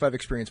worth 25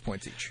 experience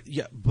points each.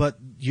 Yeah, but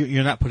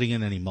you're not putting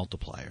in any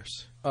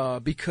multipliers.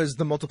 Because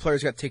the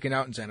multipliers got taken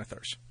out in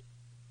Xanathar's.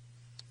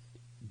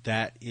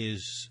 That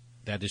is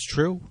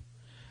true.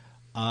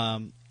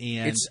 And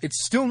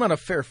It's still not a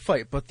fair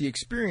fight, but the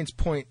experience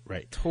point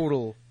Right.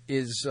 total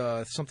is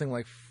something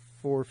like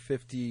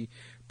 450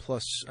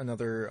 plus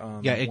another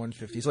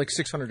 150. It's like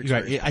 600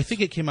 experience. right. I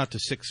think it came out to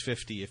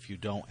 650 if you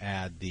don't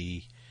add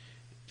the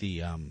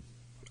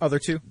Other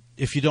 2?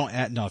 if you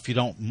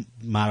don't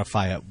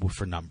modify it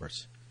for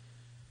numbers.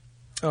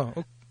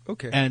 Oh,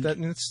 okay. And- that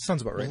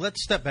sounds about right. Well,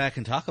 let's step back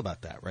and talk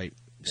about that, right?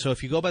 So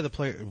if you go by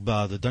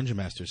the Dungeon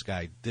Master's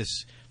Guide,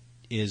 this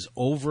is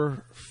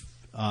over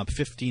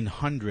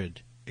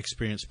 1,500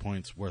 experience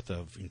points worth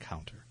of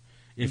encounter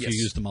if you Yes.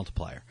 use the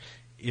multiplier.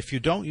 If you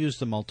don't use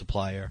the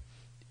multiplier,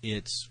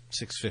 it's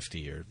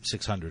 650 or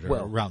 600 or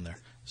Well, around there.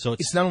 So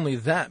It's not only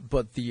that,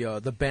 but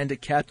the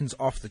bandit captain's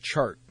off the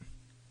chart.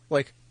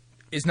 Like,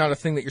 is not a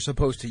thing that you're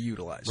supposed to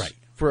utilize Right.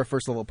 for a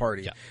first level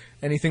party. Yeah.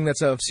 Anything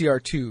that's of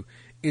CR2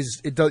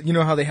 you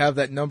know how they have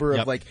that number of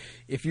Yep. like,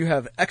 if you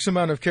have X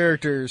amount of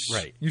characters,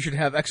 Right. you should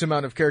have X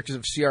amount of characters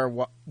of CR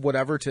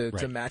whatever to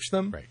Right. match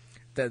them. Right.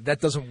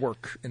 That doesn't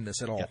work in this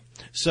at all. Yeah.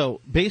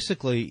 So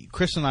basically,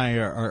 Chris and I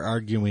are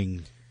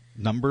arguing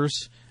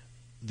numbers.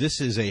 This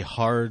is a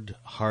hard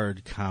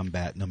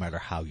combat, no matter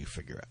how you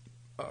figure it.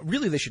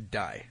 Really, they should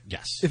die.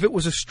 Yes. If it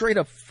was a straight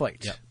up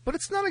fight. Yep. But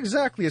it's not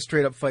exactly a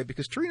straight up fight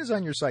because Tarina's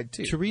on your side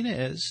too.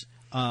 Tarina is.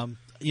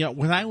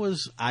 When I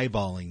was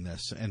eyeballing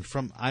this, and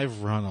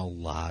I've run a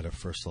lot of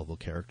first level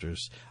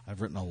characters.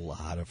 I've written a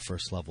lot of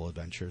first level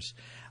adventures.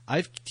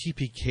 I've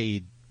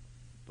TPK'd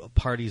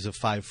parties of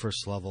 5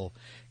 first level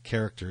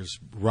characters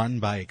run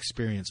by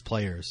experienced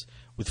players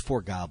with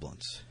 4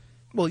 goblins.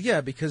 Well,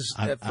 yeah, because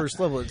at first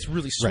level it's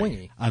really swingy.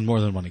 Right, on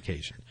more than one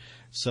occasion.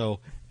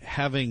 So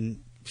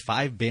having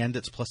 5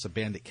 bandits plus a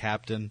bandit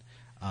captain,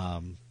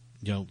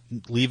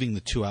 leaving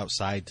the 2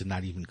 outside to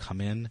not even come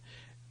in,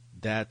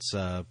 that's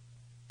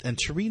and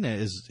Tarina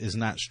is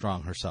not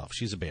strong herself.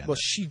 She's a bandit. Well,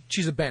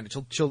 she's a bandit.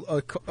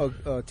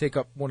 She'll take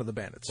up one of the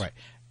bandits. Right.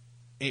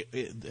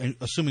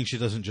 Assuming she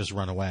doesn't just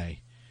run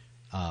away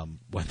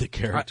when the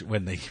character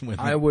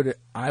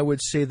I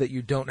would say that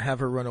you don't have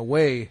her run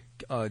away,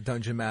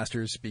 Dungeon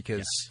Masters,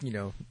 because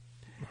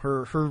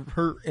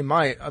her in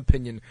my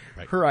opinion,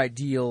 Right. her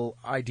ideal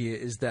idea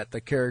is that the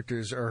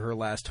characters are her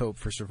last hope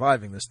for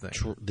surviving this thing.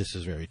 This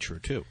is very true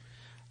too.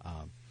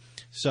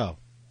 So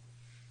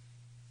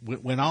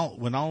when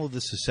all of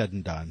this is said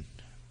and done,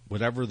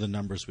 whatever the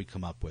numbers we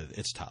come up with,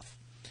 it's tough.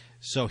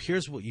 So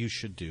here's what you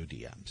should do,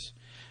 DMs.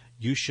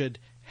 You should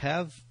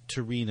have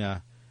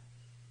Tarina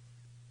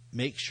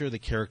make sure the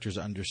characters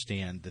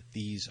understand that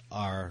these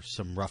are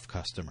some rough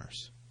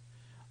customers.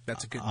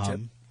 That's a good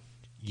tip.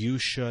 You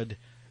should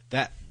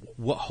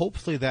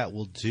hopefully that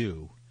will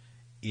do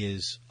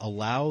is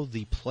allow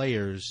the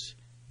players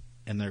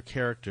and their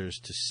characters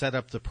to set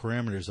up the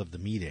parameters of the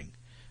meeting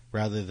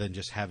rather than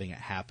just having it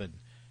happen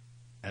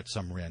at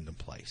some random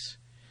place.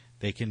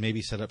 They can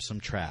maybe set up some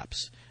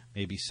traps,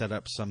 maybe set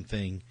up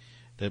something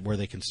that where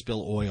they can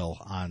spill oil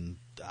on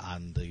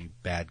the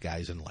bad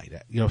guys and light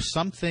it.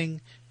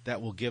 Something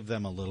that will give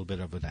them a little bit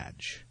of an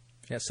edge.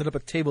 Yeah, set up a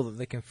table that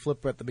they can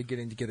flip at the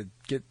beginning to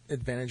get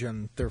advantage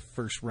on their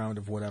first round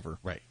of whatever.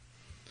 Right.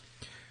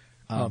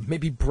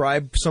 Maybe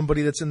bribe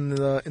somebody that's in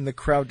the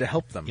crowd to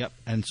help them. Yep.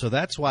 And so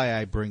that's why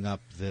I bring up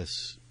the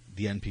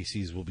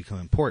NPCs will become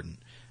important,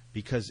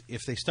 because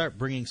if they start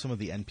bringing some of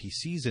the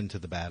NPCs into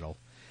the battle,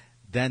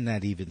 then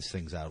that evens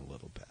things out a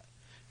little bit.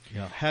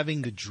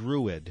 Having the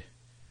druid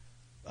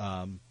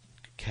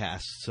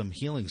cast some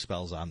healing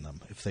spells on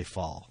them if they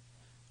fall,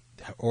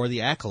 or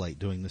the acolyte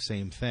doing the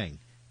same thing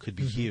could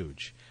be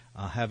huge.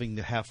 Having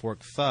the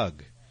half-orc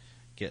thug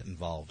get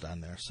involved on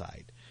their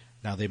side.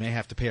 Now, they may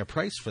have to pay a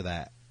price for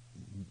that.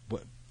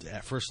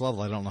 At first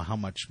level, I don't know how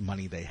much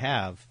money they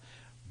have,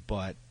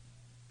 but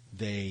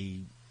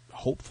they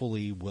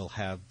hopefully will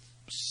have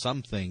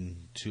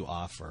something to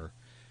offer,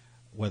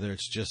 whether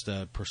it's just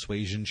a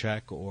persuasion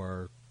check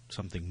or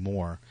something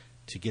more,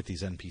 to get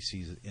these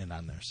NPCs in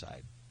on their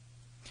side.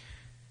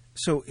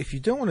 So if you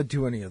don't want to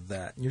do any of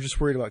that, and you're just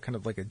worried about kind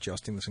of like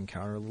adjusting this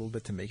encounter a little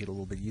bit to make it a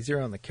little bit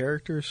easier on the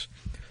characters,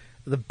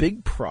 the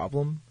big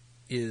problem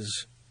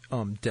is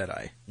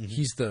Deadeye. Mm-hmm.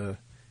 He's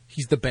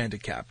the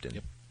bandit captain.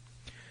 Yep.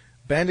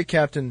 Bandit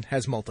captain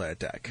has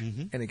multi-attack,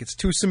 Mm-hmm. and it gets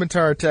 2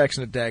 scimitar attacks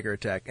and a dagger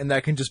attack, and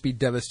that can just be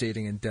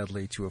devastating and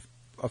deadly to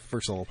a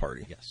first level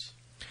party. Yes.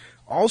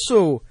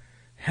 Also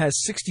has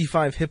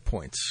 65 hit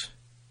points,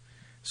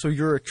 so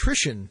your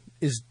attrition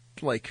is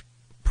like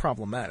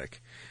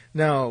problematic.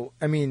 Now,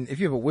 I mean, if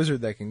you have a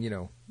wizard that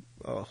can,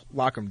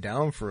 lock them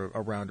down for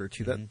a round or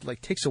two, that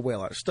like takes away a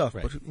lot of stuff.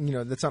 Right.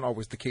 But that's not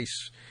always the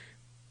case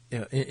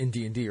in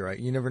D&D, right?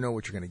 You never know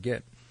what you're going to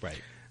get. Right.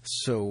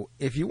 So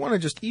if you want to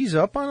just ease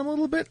up on him a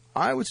little bit,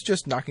 I would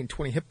suggest knocking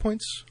 20 hit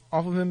points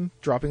off of him,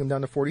 dropping him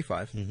down to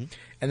 45, and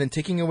then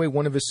taking away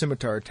one of his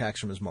scimitar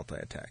attacks from his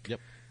multi-attack. Yep.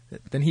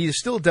 Then he is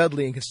still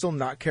deadly and can still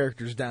knock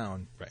characters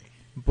down, Right.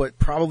 but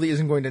probably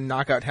isn't going to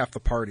knock out half the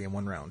party in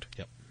one round.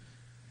 Yep.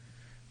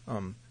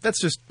 That's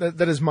just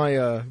that is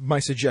my my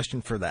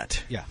suggestion for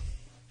that. Yeah.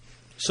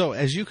 So,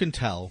 as you can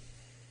tell,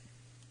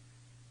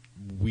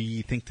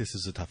 we think this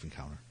is a tough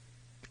encounter.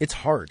 It's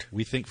hard.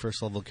 We think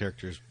first-level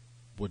characters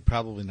would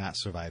probably not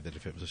survive it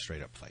if it was a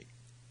straight-up fight.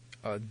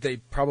 They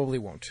probably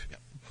won't. Yep.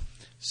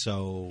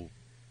 So,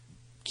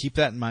 keep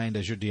that in mind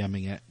as you're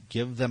DMing it.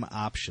 Give them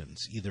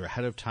options, either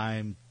ahead of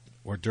time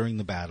or during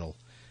the battle,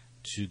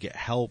 to get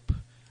help.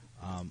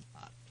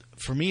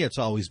 For me, it's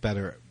always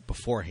better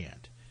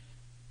beforehand.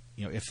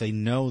 If they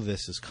know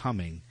this is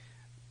coming,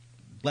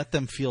 let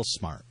them feel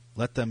smart.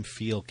 Let them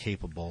feel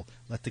capable.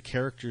 Let the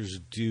characters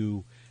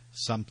do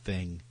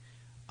something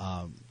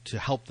to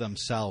help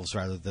themselves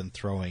rather than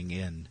throwing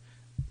in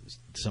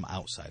some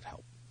outside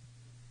help.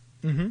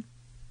 Mm-hmm.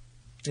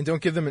 And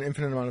don't give them an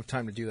infinite amount of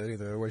time to do that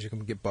either, otherwise you can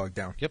get bogged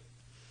down. Yep.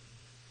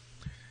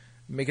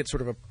 Make it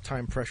sort of a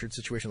time-pressured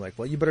situation like,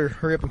 well, you better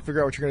hurry up and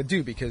figure out what you're going to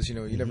do because, you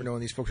never know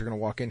when these folks are going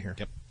to walk in here.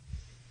 Yep.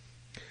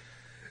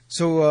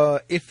 So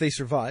if they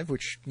survive,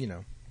 which,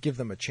 give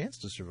them a chance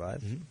to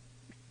survive,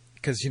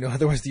 because,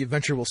 otherwise the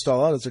adventure will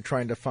stall out as they're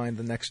trying to find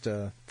the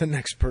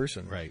next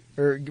person. Right.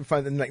 Or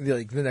find the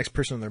next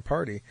person in their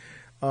party.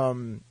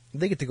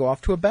 They get to go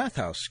off to a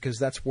bathhouse because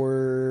that's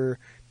where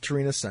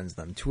Tarina sends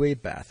them, to a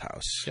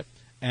bathhouse. Yep.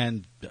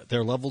 And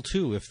they're level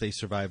 2 if they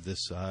survive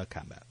this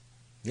combat.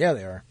 Yeah,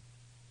 they are.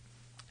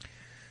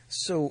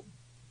 So,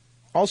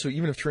 also,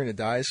 even if Tarina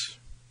dies,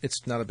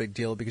 it's not a big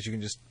deal because you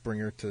can just bring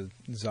her to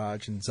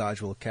Zaj, and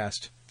Zaj will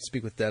cast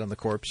Speak with Dead on the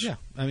corpse. Yeah.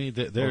 I mean,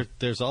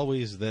 there's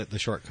always the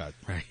shortcut,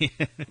 right?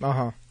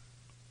 Uh-huh.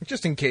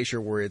 Just in case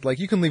you're worried. Like,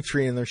 you can leave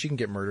Tarina in there. She can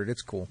get murdered.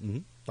 It's cool. Mm-hmm.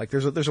 Like,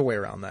 there's a way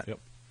around that. Yep.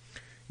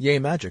 Yay,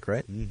 magic,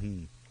 right?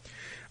 Mm-hmm.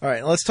 All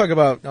right, let's talk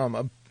about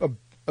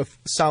a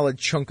solid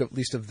chunk, at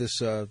least, of this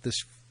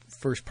this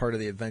first part of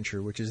the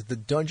adventure, which is the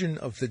Dungeon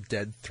of the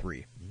Dead 3.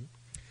 Mm-hmm.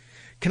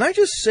 Can I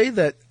just say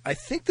that I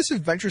think this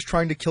adventure is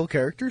trying to kill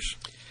characters?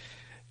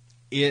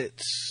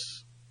 It's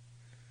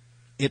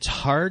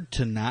hard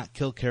to not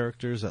kill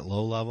characters at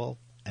low level,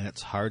 and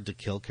it's hard to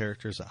kill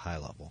characters at high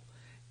level.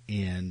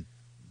 And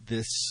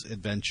this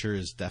adventure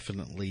is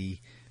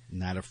definitely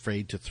not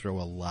afraid to throw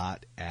a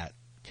lot at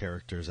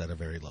characters at a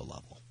very low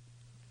level.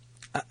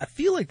 I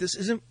feel like this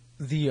isn't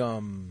the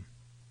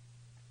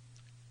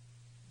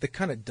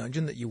kind of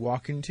dungeon that you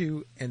walk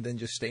into and then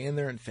just stay in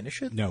there and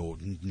finish it. No,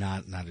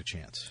 not a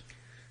chance.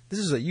 This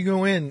is you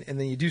go in and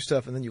then you do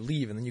stuff and then you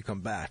leave and then you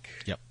come back.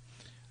 Yep.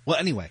 Well,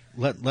 anyway,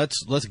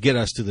 let's get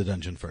us to the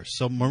dungeon first.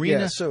 So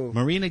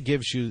Tarina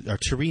gives you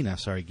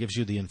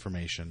the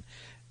information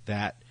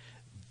that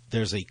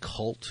there's a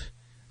cult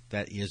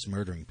that is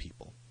murdering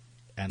people,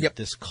 and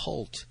this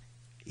cult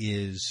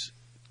is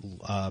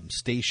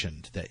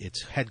stationed, that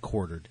it's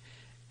headquartered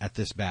at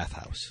this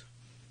bathhouse.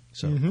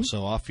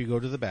 So off you go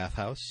to the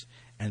bathhouse,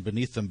 and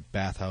beneath the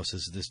bathhouse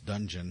is this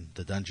dungeon,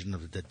 the Dungeon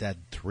of the Dead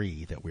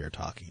 3 that we are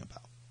talking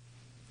about.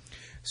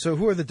 So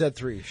who are the Dead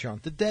 3, Shawn?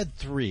 The Dead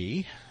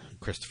 3,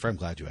 Christopher, I'm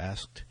glad you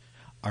asked,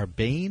 are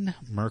Bane,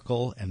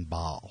 Merkel, and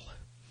Baal,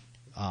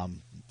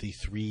 the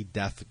 3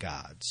 death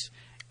gods.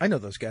 I know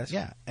those guys.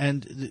 Yeah,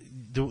 and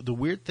the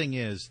weird thing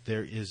is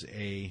there is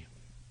a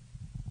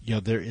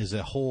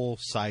whole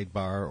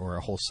sidebar or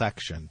a whole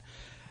section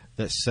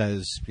that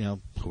says,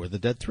 who are the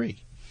dead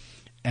 3,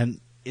 and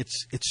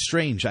it's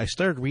strange. I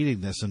started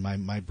reading this and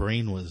my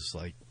brain was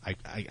like,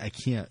 I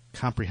can't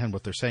comprehend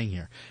what they're saying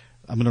here.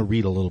 I'm going to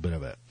read a little bit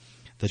of it.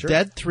 The Sure.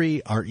 dead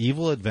 3 are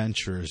evil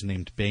adventurers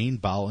named Bane,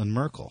 Baal, and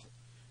Merkel.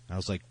 And I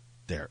was like,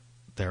 they're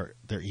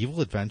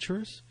evil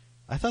adventurers?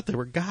 I thought they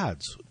were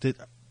gods.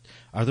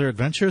 Are there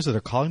adventurers that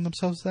are calling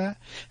themselves that?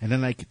 And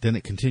then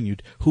it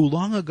continued, who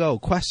long ago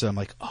quested. I'm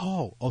like,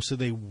 oh, so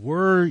they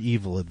were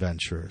evil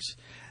adventurers.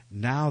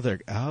 Now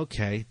they're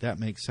okay. That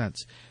makes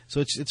sense.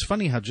 So it's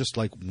funny how just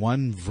like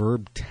one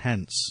verb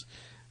tense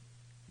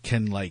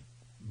can like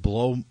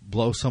blow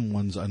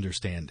someone's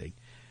understanding.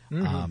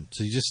 Mm-hmm.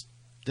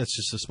 That's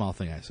just a small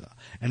thing I saw.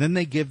 And then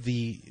they give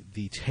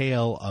the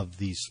tale of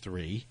these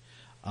 3,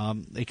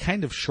 a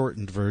kind of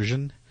shortened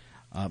version.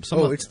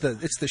 It's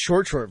the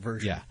short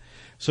version. Yeah.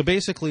 So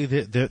basically,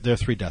 they're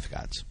 3 death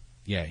gods.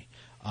 Yay.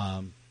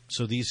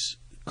 So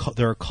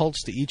there are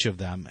cults to each of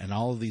them, and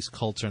all of these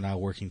cults are now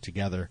working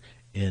together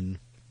in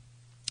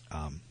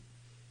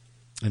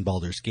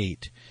Baldur's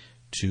Gate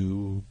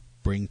to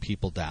bring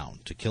people down,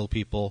 to kill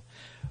people.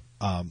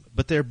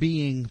 But they're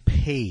being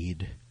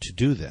paid to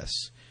do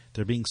this.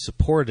 They're being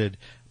supported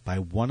by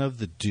one of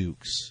the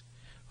dukes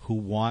who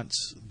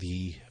wants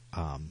the...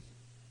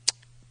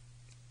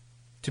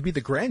 to be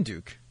the Grand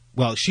Duke.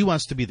 Well, she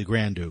wants to be the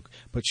Grand Duke,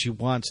 but she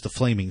wants the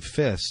Flaming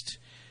Fist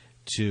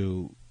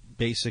to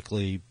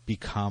basically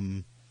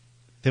become...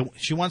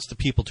 She wants the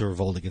people to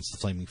revolt against the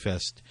Flaming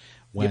Fist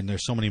when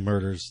there's so many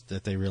murders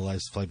that they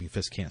realize the Flaming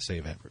Fist can't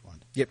save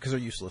everyone. Yep, because they're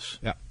useless.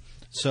 Yeah.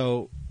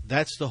 So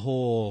that's the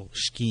whole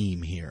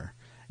scheme here.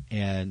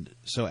 And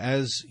so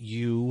as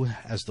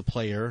the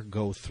player,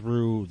 go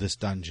through this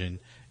dungeon,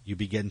 you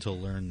begin to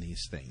learn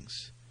these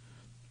things.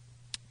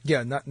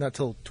 Yeah, not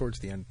till towards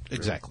the end. Really.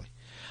 Exactly.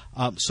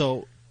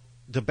 So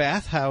the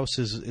bathhouse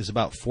is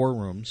about 4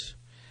 rooms,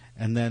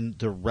 and then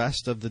the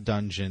rest of the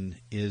dungeon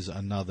is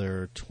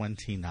another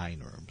 29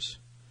 rooms.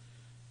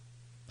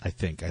 I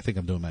think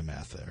I'm doing my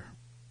math there.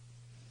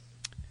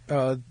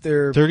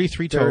 They're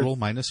 33 total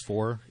minus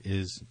 4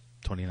 is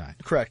 29.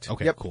 Correct.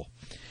 Okay, yep. Cool.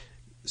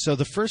 So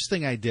the first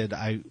thing I did,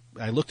 I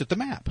looked at the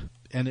map,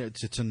 and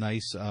it's a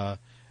nice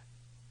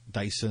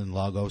Dyson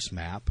Lagos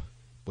map.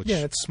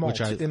 It's small.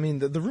 I mean,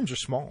 the rooms are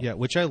small. Yeah,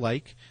 which I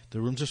like.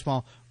 The rooms are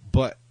small,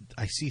 but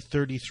I see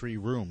 33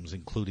 rooms,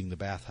 including the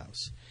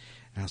bathhouse.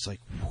 And I was like,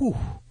 whew,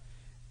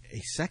 a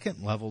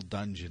second-level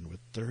dungeon with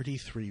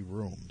 33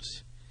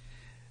 rooms.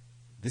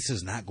 This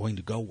is not going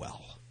to go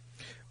well.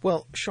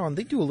 Well, Shawn,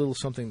 they do a little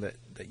something that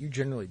you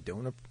generally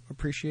don't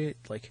appreciate.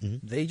 Like,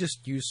 they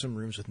just use some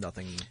rooms with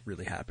nothing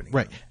really happening.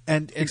 Right.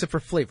 And except for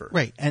flavor.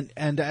 Right.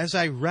 And as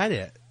I read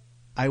it,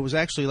 I was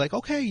actually like,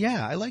 okay,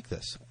 yeah, I like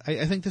this.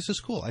 I think this is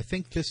cool. I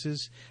think this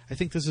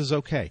is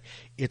okay.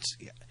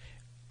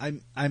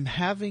 I'm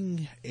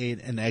having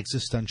an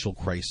existential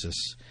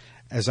crisis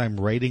as I'm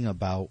writing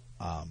about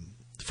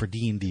for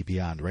D&D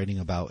Beyond, writing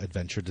about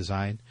adventure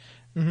design.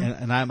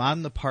 And I'm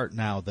on the part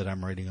now that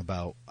I'm writing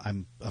about.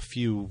 I'm a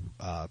few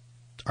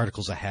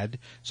articles ahead,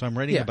 so I'm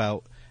writing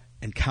about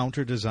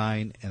encounter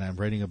design, and I'm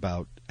writing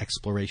about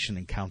exploration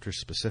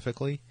encounters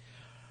specifically.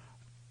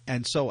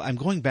 And so I'm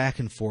going back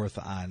and forth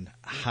on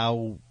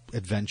how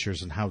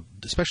adventures and how,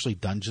 especially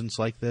dungeons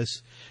like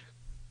this,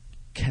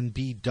 can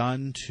be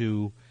done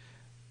to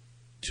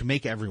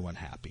make everyone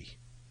happy.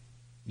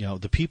 You know,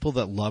 the people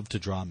that love to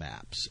draw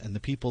maps and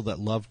the people that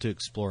love to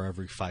explore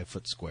every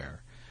 5-foot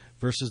square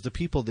versus the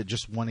people that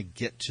just want to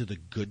get to the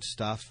good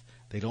stuff.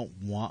 They don't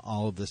want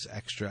all of this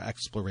extra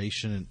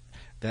exploration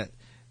that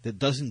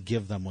doesn't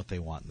give them what they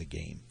want in the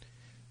game.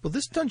 Well,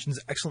 this dungeon's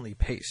excellently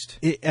paced.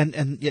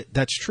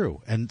 That's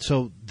true. And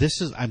so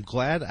I'm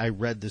glad I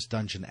read this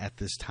dungeon at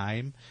this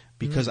time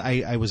because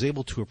I was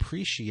able to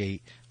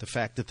appreciate the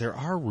fact that there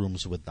are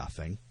rooms with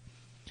nothing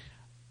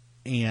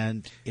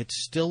and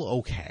it's still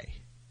okay.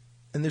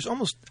 And there's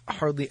almost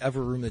hardly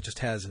ever a room that just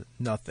has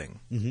nothing.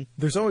 Mm-hmm.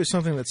 There's always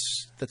something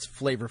that's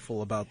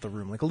flavorful about the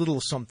room, like a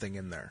little something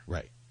in there.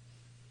 Right.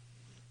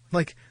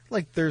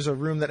 Like there's a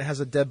room that has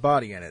a dead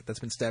body in it that's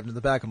been stabbed in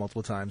the back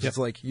multiple times. Yep. It's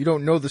like you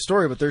don't know the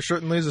story, but there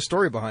certainly is a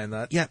story behind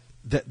that. Yeah,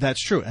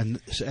 that's true. And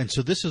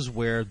so this is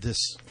where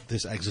this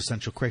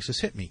existential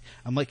crisis hit me.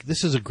 I'm like,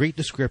 this is a great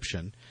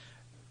description.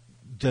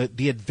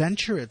 The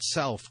adventure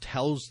itself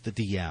tells the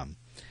DM,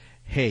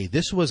 hey,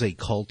 this was a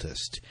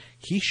cultist.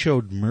 He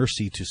showed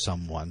mercy to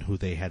someone who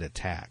they had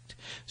attacked.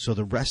 So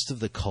the rest of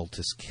the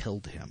cultists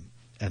killed him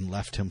and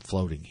left him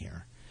floating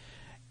here.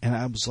 And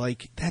I was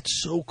like,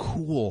 that's so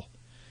cool.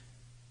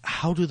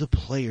 How do the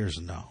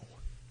players know?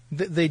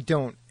 They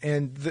don't.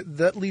 And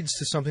that leads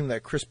to something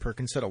that Chris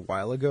Perkins said a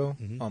while ago,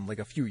 like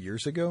a few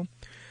years ago.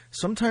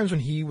 Sometimes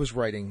when he was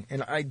writing,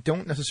 and I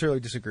don't necessarily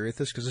disagree with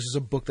this because this is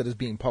a book that is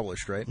being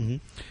published, right? Mm-hmm.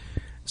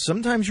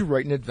 Sometimes you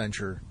write an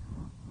adventure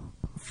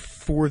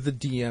for the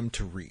DM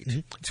to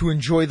read, to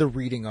enjoy the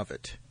reading of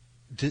it.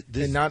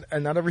 And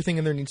not everything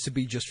in there needs to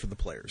be just for the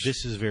players.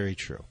 This is very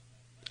true.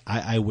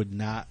 I would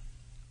not.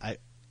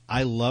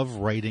 I love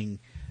writing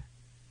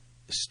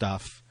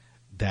stuff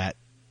that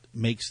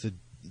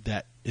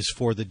that is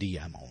for the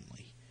DM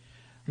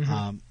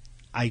only.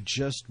 I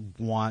just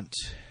want,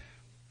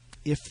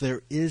 if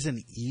there is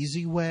an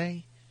easy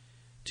way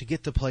to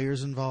get the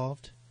players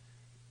involved,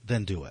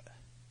 then do it.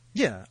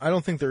 Yeah, I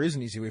don't think there is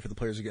an easy way for the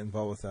players to get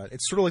involved with that.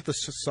 It's sort of like the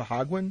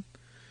Sahagwin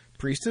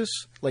priestess.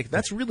 Like,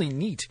 that's really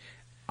neat.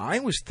 I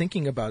was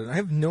thinking about it, and I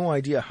have no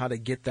idea how to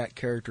get that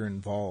character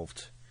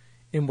involved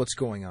in what's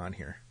going on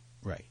here.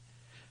 Right.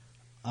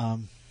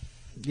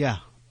 Yeah.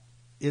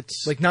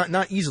 It's like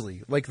not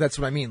easily. Like, that's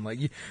what I mean. Like,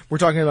 we're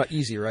talking about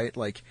easy, right?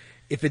 Like,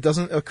 if it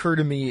doesn't occur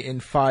to me in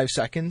 5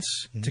 seconds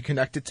to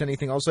connect it to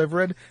anything else I've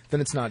read,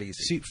 then it's not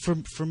easy. See,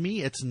 for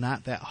me, it's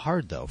not that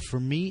hard, though. For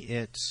me,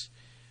 it's,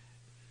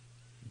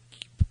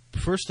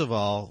 first of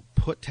all,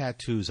 put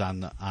tattoos on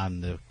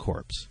the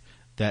corpse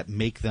that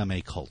make them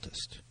a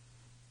cultist.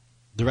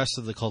 The rest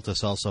of the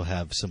cultists also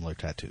have similar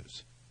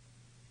tattoos.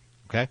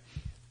 Okay?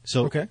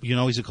 So you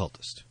know he's a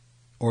cultist.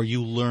 Or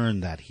you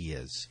learn that he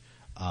is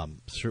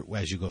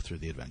as you go through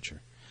the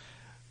adventure.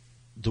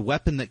 The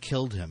weapon that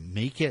killed him,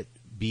 make it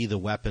be the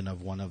weapon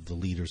of one of the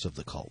leaders of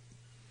the cult.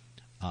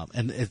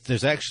 And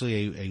there's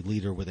actually a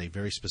leader with a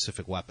very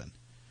specific weapon.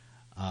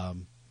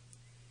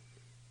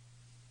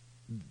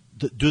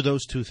 Do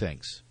those two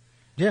things.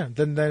 Yeah,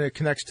 then it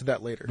connects to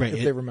that later, right,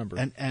 if they remember.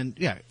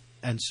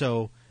 And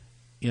so,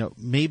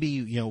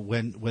 maybe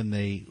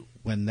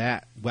when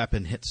that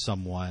weapon hits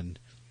someone,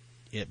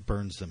 it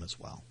burns them as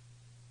well.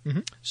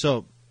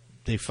 So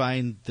they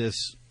find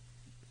this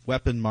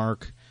weapon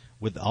mark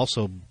with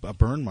also a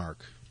burn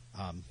mark.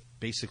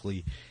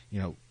 Basically,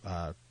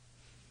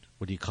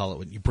 what do you call it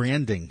when you're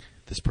branding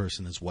this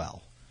person as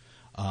well?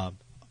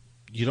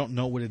 You don't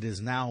know what it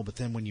is now, but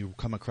then when you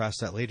come across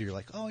that later, you're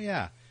like, oh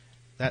yeah,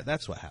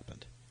 that's what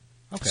happened.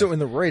 Okay. So in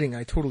the writing,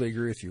 I totally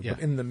agree with you. Yeah.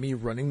 But in the me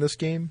running this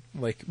game,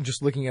 like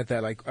just looking at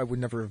that, I would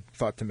never have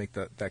thought to make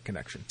that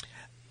connection.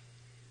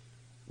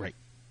 Right.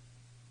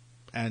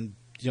 And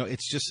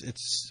it's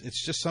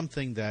just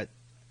something that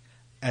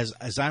as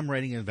I'm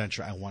writing an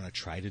adventure, I want to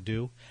try to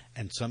do,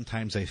 and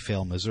sometimes I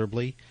fail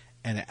miserably,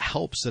 and it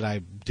helps that I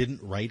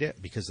didn't write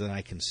it because then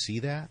I can see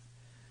that.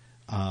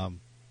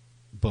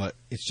 But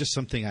it's just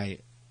something I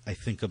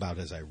think about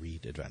as I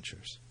read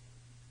adventures.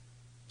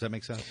 Does that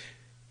make sense?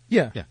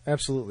 Yeah.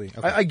 Absolutely.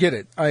 Okay. I get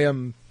it.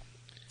 I'm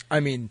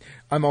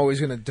always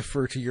going to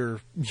defer to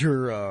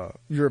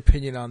your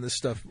opinion on this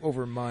stuff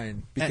over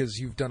mine because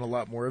you've done a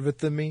lot more of it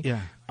than me.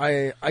 Yeah.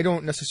 I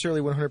don't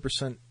necessarily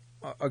 100%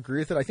 agree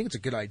with it. I think it's a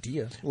good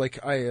idea.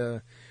 Like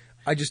I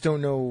just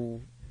don't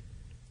know.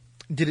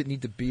 Did it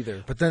need to be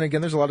there? But then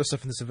again, there's a lot of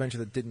stuff in this adventure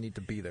that didn't need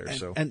to be there.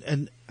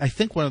 And I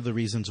think one of the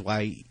reasons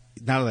why,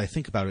 now that I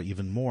think about it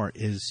even more,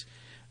 is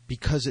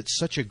because it's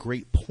such a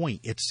great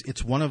point.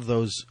 It's one of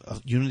those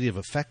unity of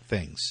effect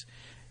things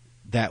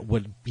that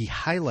would be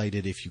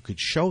highlighted if you could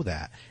show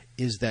that,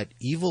 is that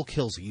evil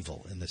kills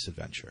evil in this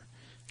adventure,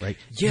 right?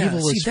 Yeah,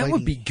 that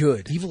would be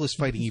good. Evil is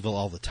fighting evil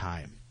all the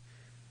time.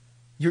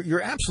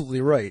 You're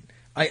absolutely right.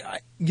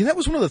 That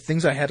was one of the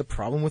things I had a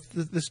problem with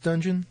this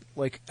dungeon,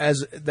 like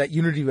as that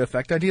unity of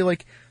effect idea.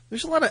 Like,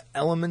 there's a lot of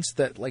elements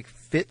that like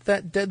fit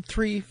that Dead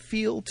 3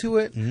 feel to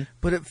it,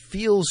 but it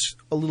feels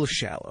a little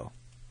shallow.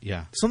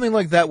 Yeah, something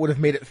like that would have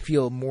made it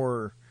feel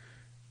more.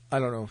 I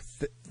don't know,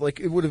 like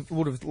it would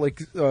have like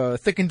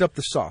thickened up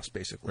the sauce,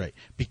 basically. Right,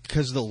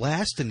 because the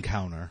last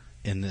encounter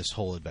in this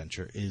whole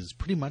adventure is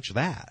pretty much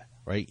that,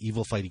 right?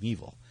 Evil fighting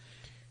evil.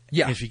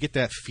 Yeah. And if you get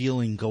that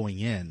feeling going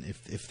in,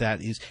 if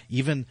that is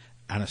even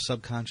on a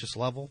subconscious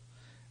level,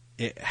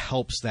 it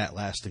helps that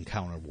last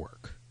encounter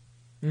work.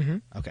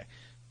 Okay.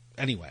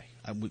 Anyway,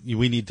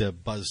 we need to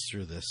buzz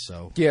through this.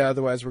 So yeah,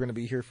 otherwise we're going to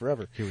be here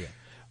forever. Here we are.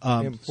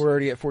 We're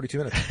already at 42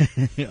 minutes.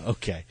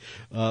 Okay.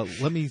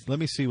 Let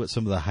me see what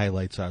some of the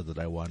highlights are that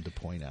I wanted to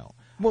point out.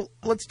 Well,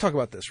 let's talk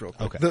about this real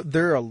quick. Okay.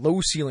 There are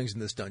low ceilings in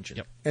this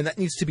dungeon, and that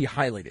needs to be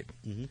highlighted.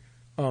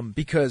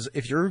 Because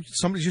if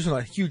somebody's using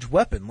a huge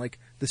weapon, like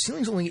the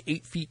ceiling's only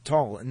 8 feet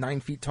tall and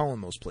 9 feet tall in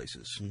most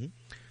places,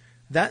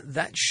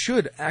 that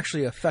should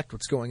actually affect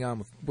what's going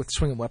on with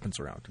swinging weapons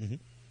around.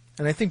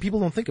 And I think people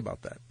don't think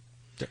about that.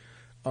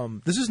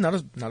 This is not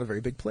a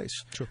very big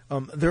place. Sure.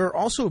 There are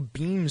also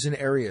beams in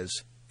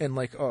areas and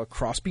like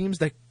cross beams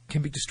that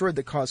can be destroyed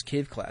that cause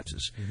cave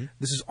collapses.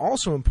 This is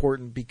also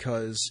important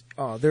because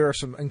there are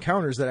some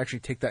encounters that actually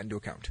take that into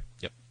account.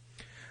 Yep.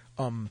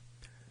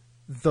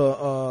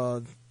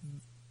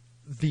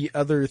 The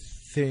other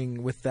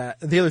thing with that,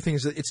 the other thing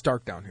is that it's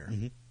dark down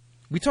here.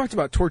 We talked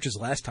about torches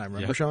last time,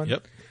 remember, Shawn?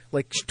 Yep.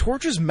 Like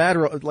torches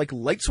matter, like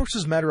light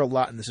sources matter a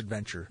lot in this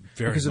adventure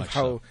because of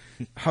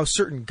how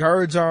certain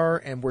guards are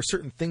and where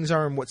certain things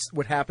are and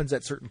what happens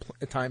at certain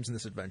times in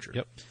this adventure.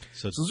 Yep.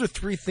 So those are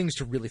 3 things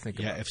to really think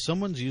about. Yeah, if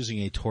someone's using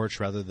a torch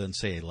rather than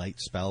say a light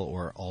spell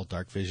or all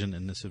dark vision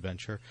in this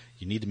adventure,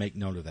 you need to make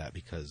note of that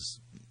because,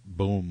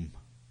 boom,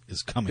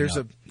 is coming There's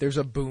up. there's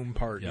a boom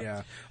part, Yep.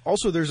 yeah.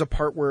 Also, there's a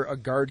part where a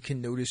guard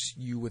can notice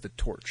you with a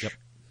torch, Yep.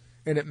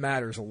 and it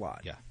matters a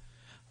lot. Yeah.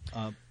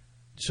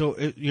 So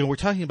we're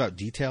talking about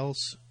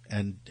details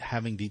and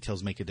having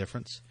details make a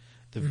difference.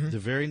 The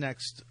very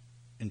next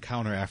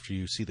encounter after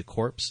you see the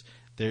corpse,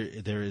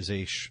 there is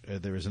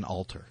an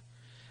altar,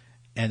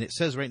 and it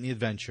says right in the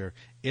adventure,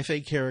 if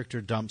a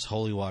character dumps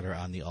holy water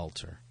on the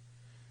altar,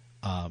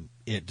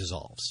 it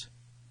dissolves.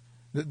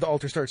 The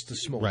altar starts to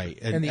smolder, Right,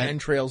 and the and-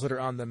 entrails that are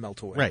on them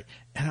melt away. Right.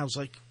 And I was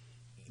like,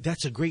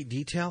 that's a great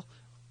detail.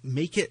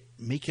 Make it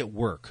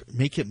work.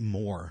 Make it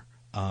more.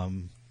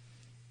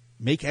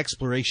 Make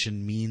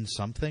exploration mean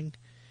something.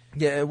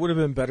 Yeah, it would have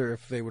been better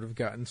if they would have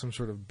gotten some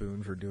sort of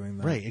boon for doing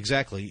that. Right,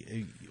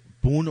 exactly.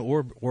 Boon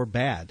or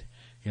bad.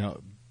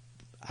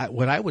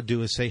 What I would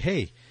do is say,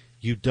 hey,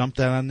 you dumped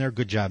that on there,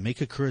 good job. Make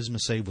a charisma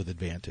save with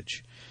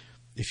advantage.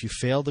 If you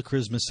fail the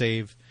charisma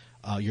save,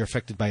 you're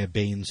affected by a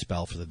Bane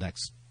spell for the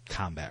next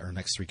combat or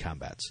next 3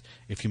 combats.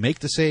 If you make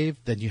the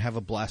save, then you have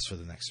a blast for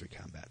the next 3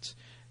 combats.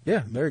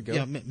 Yeah, there you go.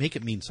 Yeah, make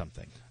it mean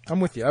something. I'm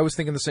with you. I was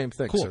thinking the same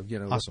thing. Cool.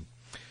 So,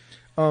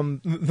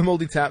 Awesome. The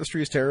moldy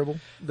tapestry is terrible.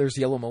 There's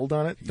yellow mold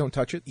on it. Don't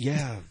touch it.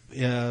 Yeah.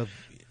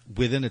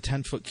 Within a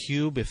 10-foot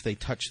cube, if they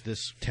touch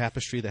this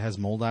tapestry that has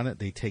mold on it,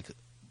 they take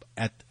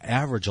at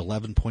average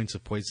 11 points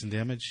of poison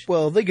damage.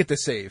 Well, they get to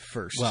save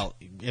first. Well,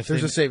 if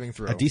there's they- a saving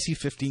throw. a DC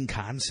 15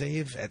 con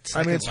save at I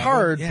mean, second it's level?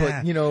 hard,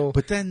 Yeah. but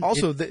but then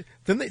also they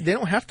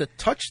don't have to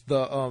touch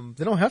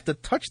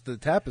the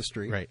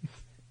tapestry. right.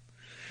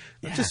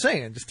 I'm just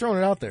saying, just throwing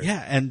it out there.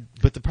 Yeah,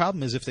 but the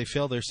problem is if they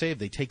fail their save,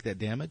 they take that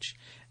damage,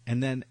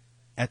 and then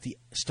at the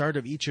start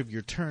of each of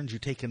your turns, you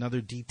take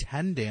another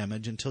D10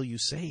 damage until you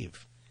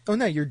save. Oh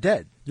no, you're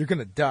dead. You're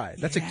gonna die.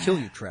 That's a kill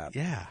you trap.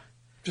 Yeah,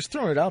 Just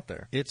throwing it out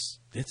there. it's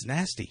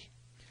nasty.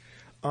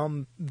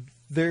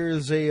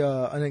 There's there's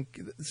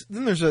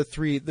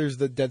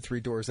the dead 3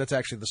 doors. That's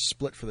actually the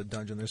split for the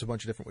dungeon. There's a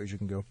bunch of different ways you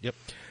can go. Yep.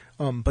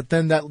 But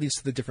then that leads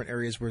to the different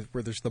areas where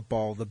there's the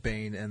Ball, the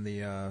Bane, and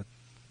the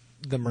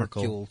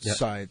Merkle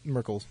Yep.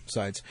 Merkle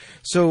sides.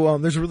 So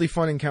there's a really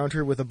fun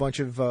encounter with a bunch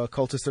of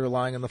cultists that are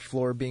lying on the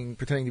floor,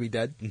 pretending to be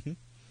dead. Mm-hmm.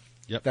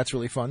 Yep. That's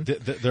really fun.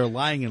 They're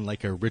lying in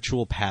like a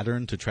ritual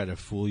pattern to try to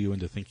fool you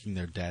into thinking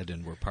they're dead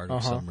and we're part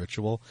of some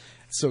ritual.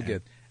 So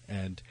good.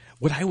 And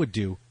what I would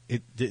do,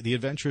 the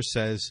adventure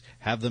says,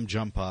 have them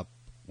jump up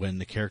when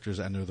the characters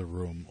enter the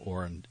room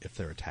or if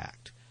they're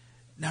attacked.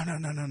 No.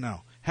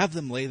 Have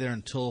them lay there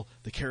until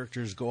the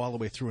characters go all the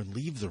way through and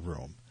leave the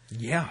room.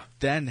 Yeah.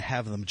 Then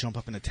have them jump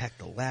up and attack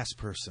the last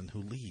person who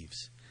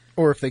leaves.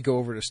 Or if they go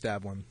over to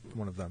stab one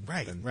of them.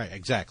 Right, then- right,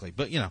 exactly.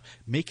 But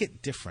make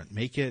it different.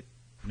 Make it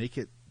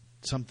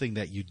something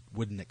that you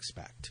wouldn't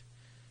expect.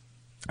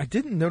 I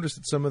didn't notice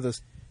that some of the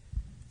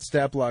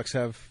stat blocks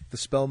have the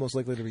spell most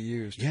likely to be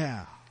used.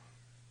 Yeah.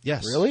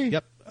 Yes. Really?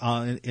 Yep.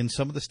 In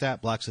some of the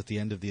stat blocks at the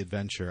end of the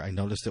adventure, I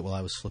noticed it while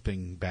I was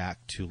flipping back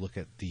to look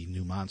at the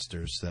new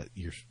monsters that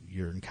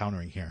you're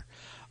encountering here.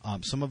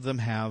 Some of them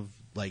have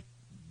like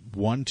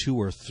 1, 2,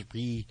 or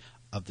 3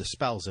 of the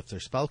spells, if they're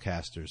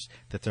spellcasters,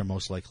 that they're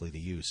most likely to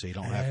use. So you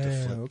don't have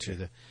to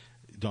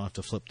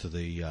flip to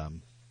the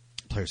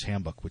player's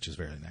handbook, which is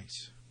very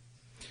nice.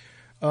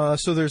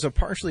 So there's a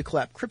partially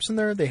collapsed crypts in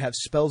there. They have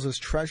spells as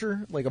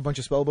treasure, like a bunch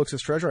of spell books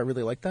as treasure. I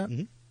really like that.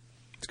 Mhm.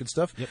 It's good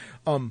stuff.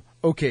 Yep.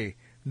 Okay,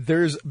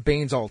 there's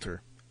Bane's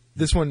altar.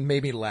 This one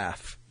made me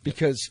laugh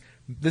because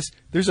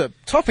there's a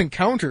tough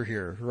encounter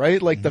here,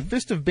 right? Like the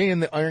Fist of Bane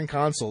and the Iron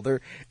Console.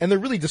 They're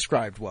really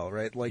described well,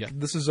 right? Like Yeah.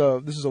 this is a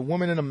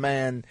woman and a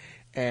man,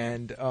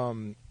 and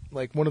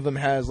like one of them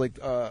has like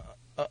a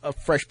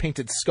fresh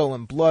painted skull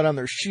and blood on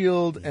their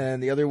shield,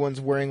 and the other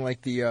one's wearing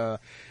like the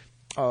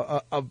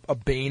a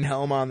Bane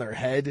helm on their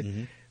head.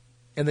 Mm-hmm.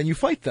 And then you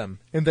fight them,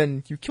 and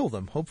then you kill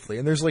them, hopefully.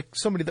 And there's like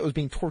somebody that was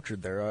being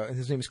tortured there. And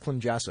his name is Clem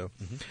Jasso.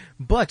 Mm-hmm.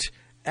 But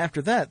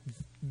after that,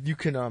 you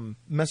can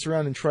mess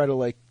around and try to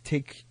like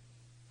take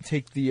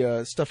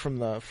the stuff from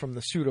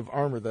the suit of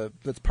armor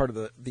that's part of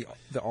the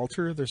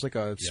altar. There's like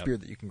a spear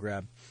that you can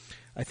grab.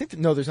 I think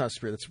no, there's not a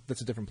spear.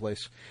 That's a different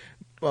place.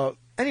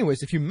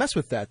 Anyways, if you mess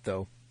with that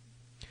though,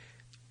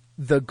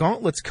 the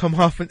gauntlets come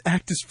off and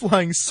act as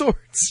flying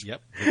swords.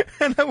 Yep.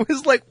 And I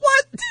was like,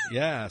 what?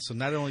 Yeah, so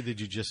not only did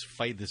you just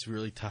fight this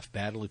really tough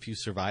battle, if you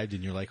survived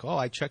and you're like, oh,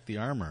 I checked the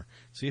armor,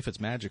 see if it's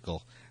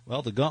magical.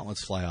 Well, the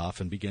gauntlets fly off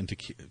and begin to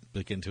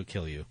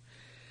kill you.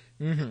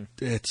 Mm-hmm.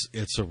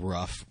 It's a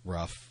rough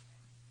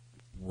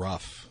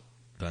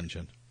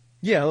dungeon.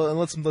 Yeah, well, and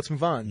let's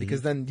move on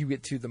because then you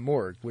get to the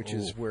morgue, which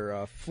is where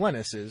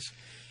Flennis is,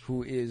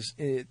 who is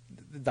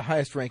the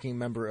highest ranking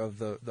member of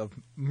the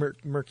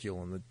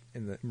Mercule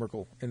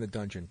in the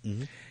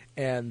dungeon,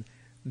 and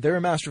they're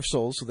a master of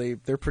souls, so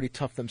they're pretty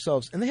tough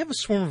themselves, and they have a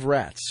swarm of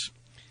rats,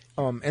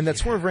 and that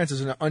swarm of rats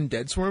is an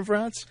undead swarm of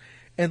rats,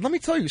 and let me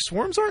tell you,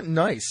 swarms aren't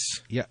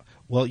nice. Yeah.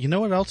 Well, you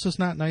know what else is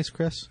not nice,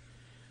 Chris?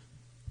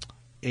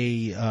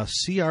 A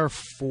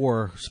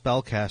CR4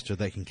 spellcaster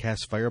that can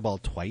cast Fireball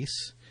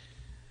twice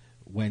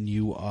when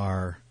you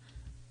are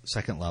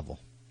second level.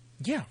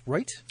 Yeah,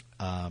 right.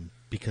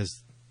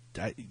 Because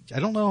I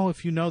don't know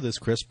if you know this,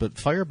 Chris, but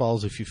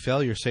fireballs, if you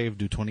fail your save,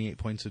 do 28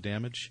 points of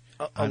damage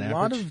on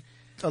average.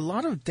 A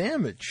lot of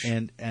damage.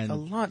 And a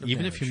lot of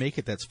even damage. if you make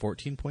it, that's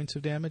 14 points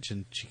of damage,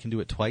 and she can do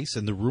it twice.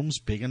 And the room's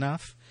big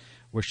enough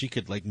where she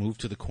could like move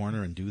to the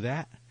corner and do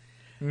that.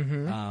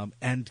 Mm-hmm.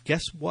 And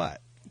guess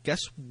what?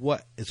 Guess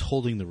what is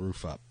holding the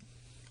roof up?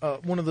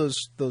 One of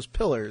those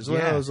pillars.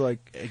 Yeah. I was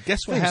like,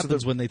 Guess what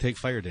happens when they take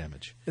fire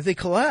damage? they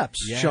collapse,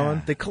 Yeah.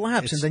 Shawn. They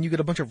collapse, It's- and then you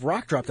get a bunch of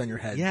rock dropped on your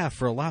head. Yeah,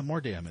 for a lot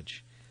more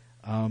damage.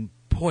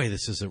 Boy,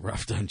 this is a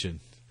rough dungeon.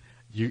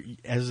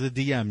 As the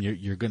DM,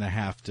 you're going to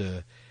have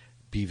to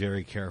be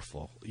very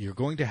careful. You're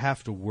going to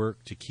have to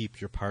work to keep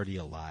your party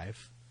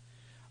alive.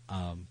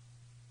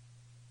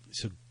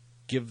 So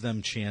give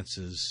them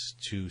chances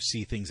to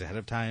see things ahead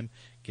of time.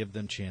 Give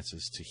them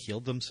chances to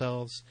heal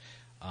themselves.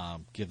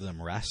 Give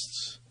them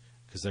rests,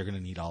 because they're going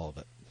to need all of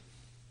it.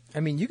 I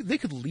mean, they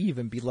could leave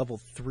and be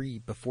level 3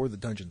 before the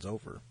dungeon's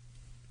over.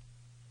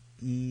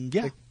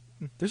 Yeah.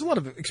 There's a lot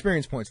of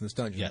experience points in this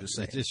dungeon. Yeah, I'm just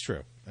saying. it's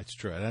true. It's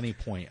true. At any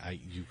point,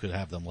 you could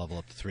have them level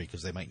up to 3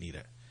 because they might need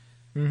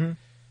it.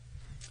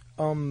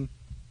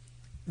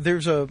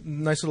 There's a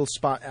nice little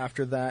spot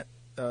after that,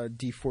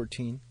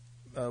 D14,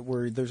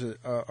 where there's a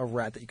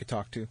rat that you could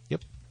talk to.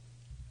 Yep.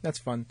 That's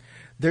fun.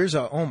 There's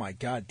oh my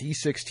god,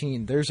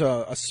 D16. There's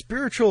a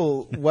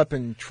spiritual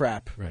weapon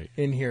trap Right.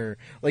 in here.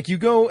 Like you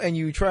go and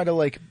you try to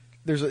like,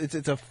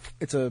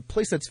 it's a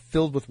place that's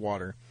filled with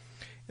water.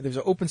 And there's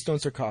an open stone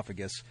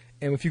sarcophagus,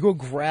 and if you go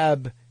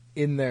grab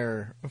in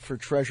there for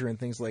treasure and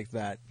things like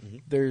that,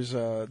 there's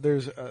a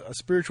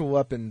spiritual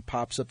weapon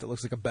pops up that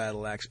looks like a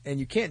battle axe, and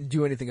you can't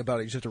do anything about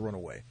it. You just have to run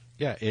away.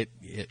 Yeah, it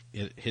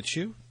hits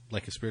you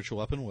like a spiritual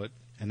weapon would,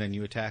 and then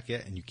you attack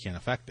it, and you can't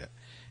affect it.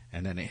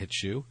 And then it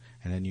hits you,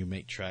 and then you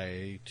may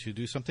try to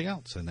do something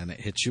else, and then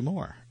it hits you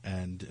more.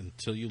 And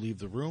until you leave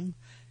the room,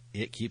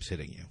 it keeps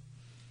hitting you.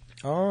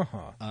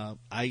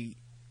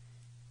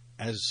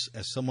 As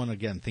someone,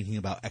 again, thinking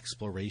about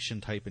exploration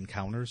type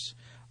encounters,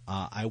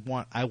 I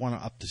want to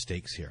up the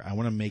stakes here. I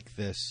want to make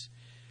this.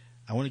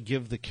 I want to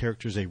give the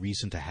characters a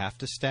reason to have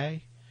to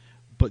stay,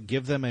 but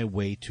give them a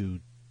way to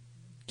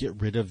get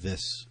rid of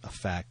this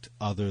effect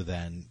other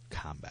than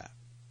combat.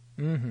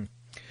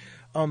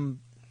 D17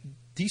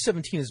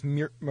 is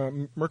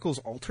Merkel's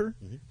altar.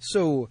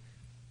 So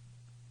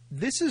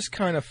this is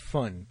kind of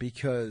fun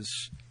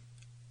because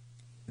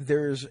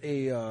there's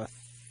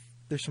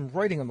some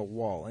writing on the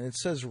wall, and it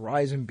says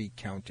 "Rise and be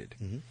counted."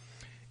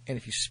 And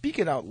if you speak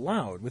it out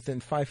loud within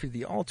 5 feet of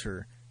the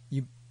altar,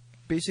 you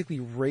basically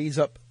raise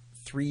up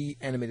 3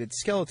 animated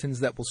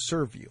skeletons that will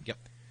serve you. Yep.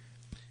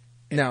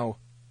 Now,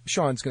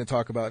 Shawn's going to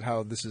talk about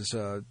how this is.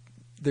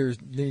 There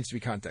needs to be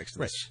context to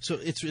Right. this. So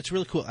it's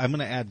really cool. I'm going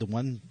to add the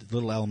one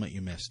little element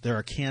you missed. There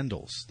are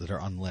candles that are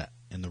unlit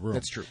in the room.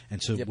 That's true.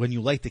 And so Yep. when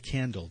you light the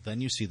candle,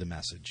 then you see the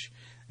message.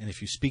 And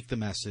if you speak the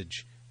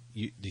message,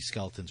 these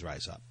skeletons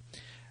rise up.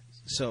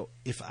 So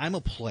if I'm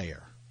a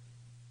player,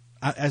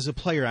 as a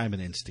player, I'm an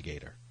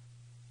instigator.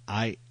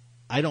 I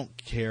don't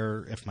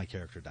care if my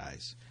character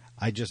dies.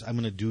 I'm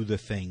going to do the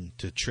thing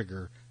to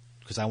trigger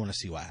because I want to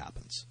see what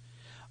happens.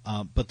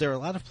 But there are a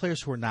lot of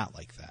players who are not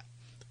like that.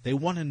 They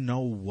want to know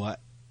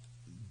what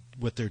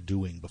they're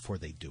doing before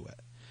they do it.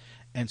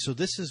 And so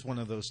this is one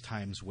of those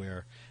times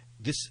where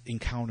this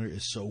encounter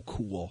is so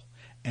cool,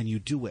 and you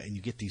do it, and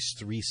you get these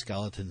 3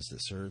 skeletons that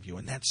serve you,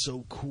 and that's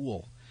so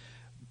cool.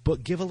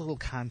 But give a little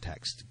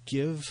context.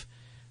 Give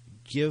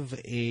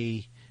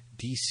a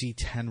DC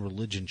 10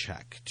 religion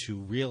check to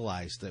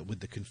realize that with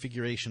the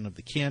configuration of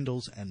the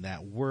candles and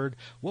that word,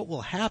 what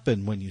will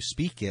happen when you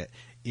speak it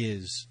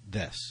is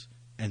this.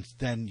 And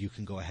then you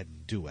can go ahead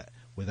and do it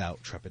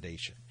without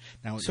trepidation.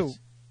 Now,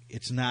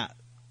 it's not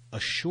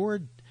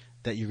assured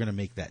that you're going to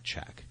make that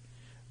check,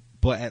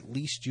 but at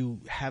least you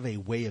have a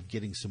way of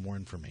getting some more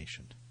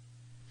information.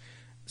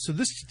 So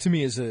this, to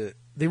me,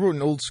 they wrote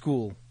an old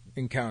school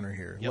encounter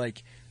here. Yep.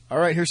 Like, all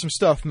right, here's some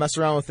stuff. Mess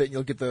around with it, and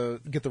you'll get the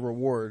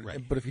reward.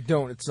 Right. But if you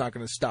don't, it's not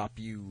going to stop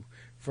you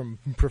from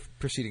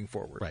proceeding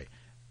forward. Right.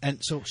 And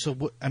so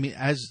what, I mean,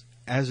 as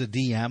a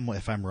DM,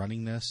 if I'm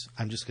running this,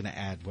 I'm just going to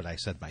add what I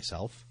said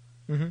myself,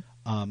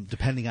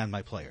 depending on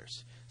my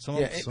players. Some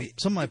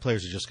of my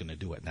players are just going to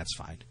do it, and that's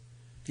fine.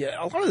 Yeah,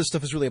 a lot of this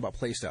stuff is really about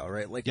playstyle,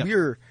 right? Like Yep.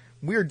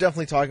 we're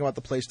definitely talking about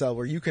the playstyle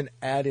where you can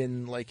add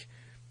in like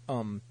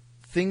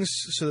things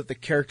so that the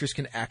characters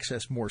can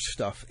access more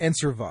stuff and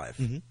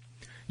survive.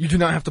 You do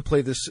not have to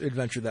play this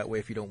adventure that way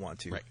if you don't want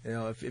to. Right. You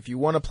know, if you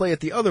want to play it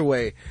the other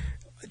way,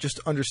 just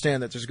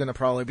understand that there's going to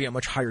probably be a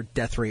much higher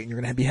death rate, and you're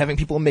going to be having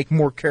people make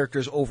more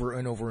characters over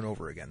and over and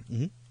over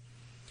again.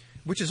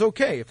 Which is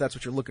okay if that's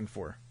what you're looking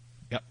for.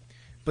 Yep.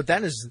 But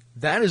that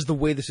is the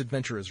way this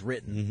adventure is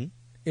written,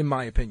 in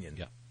my opinion.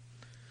 Yep.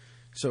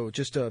 So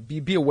just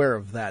be aware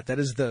of that. That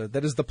is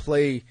the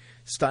play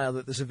style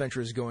that this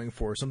adventure is going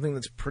for. Something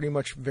that's pretty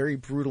much very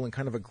brutal and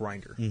kind of a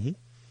grinder.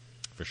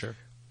 For sure.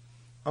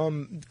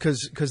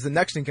 Because the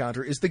next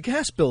encounter is the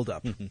gas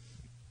buildup.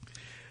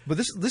 But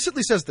this at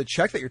least has the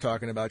check that you're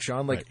talking about,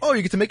 Sean. Like, Right. oh,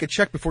 you get to make a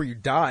check before you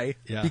die.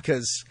 Yeah.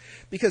 Because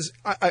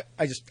I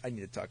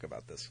need to talk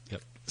about this.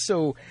 Yep.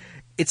 So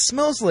it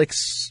smells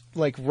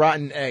like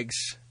rotten eggs,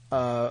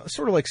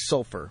 sort of like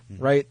sulfur,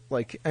 right?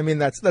 Like, I mean,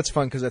 that's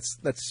fun because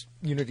that's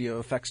Unity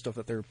effect stuff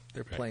that they're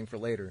playing for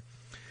later.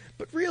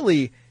 But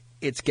really,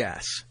 it's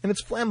gas, and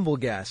it's flammable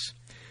gas.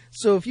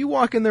 So if you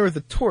walk in there with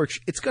a torch,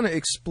 it's going to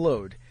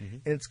explode,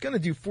 and it's going to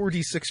do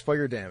 4d6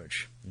 fire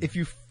damage if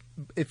you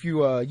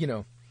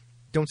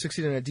don't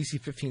succeed in a DC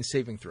 15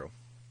 saving throw,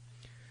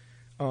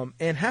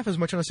 and half as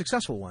much on a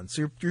successful one.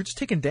 So you're just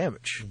taking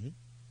damage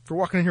for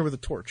walking in here with a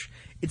torch.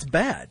 It's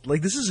bad.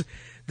 Like, this is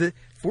the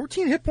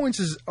 14 hit points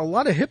is a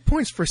lot of hit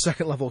points for a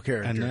second level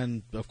character. And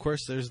then, of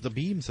course, there's the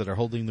beams that are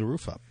holding the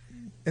roof up.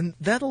 And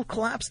that'll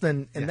collapse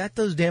then, and that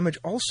does damage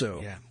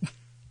also. Yeah.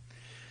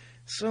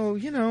 So,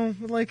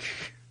 like,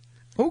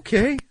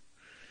 okay.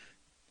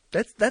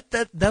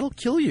 That'll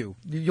kill you.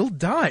 You'll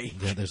die.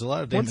 Yeah, there's a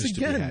lot of Once damage to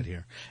be again. had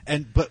here.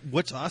 But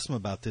what's awesome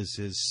about this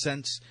is,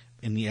 since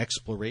in the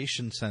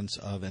exploration sense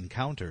of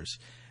encounters,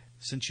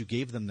 since you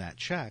gave them that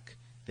check,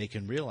 they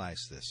can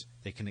realize this.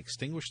 They can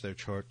extinguish their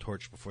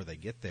torch before they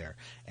get there,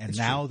 and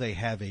now they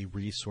have a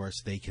resource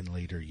they can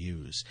later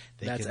use.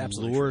 They That's can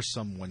absolutely lure true.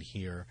 someone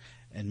here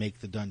and make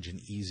the dungeon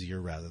easier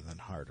rather than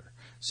harder.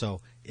 So,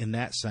 in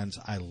that sense,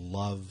 I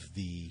love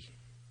the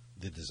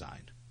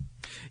design.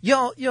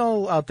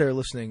 Y'all out there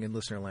listening in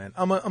listener land,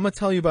 I'm gonna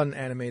tell you about an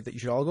anime that you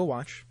should all go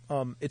watch.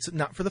 It's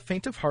not for the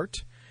faint of heart,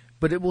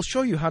 but it will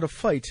show you how to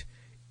fight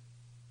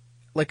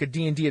like a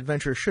D&D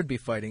adventurer should be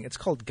fighting. It's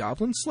called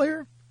Goblin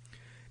Slayer.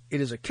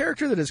 It is a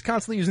character that is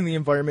constantly using the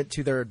environment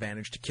to their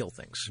advantage to kill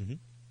things.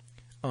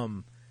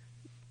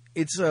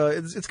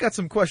 It's got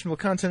some questionable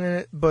content in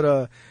it,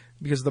 but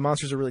because the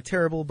monsters are really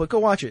terrible. But go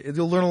watch it.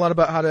 You'll learn a lot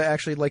about how to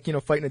actually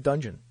fight in a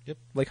dungeon. Yep.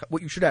 Like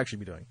what you should actually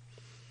be doing.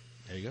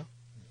 There you go.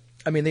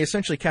 I mean, they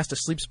essentially cast a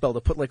sleep spell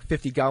to put like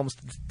 50 goblins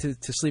to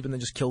sleep and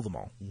then just kill them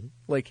all.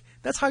 Like,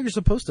 that's how you're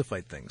supposed to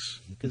fight things.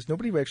 Because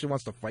nobody actually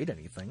wants to fight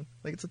anything.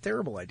 Like, it's a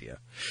terrible idea.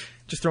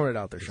 Just throwing it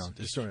out there, Sean.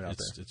 Just throwing it out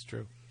there. It's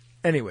true.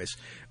 Anyways,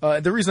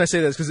 the reason I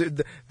say that is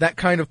because that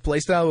kind of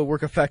playstyle will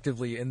work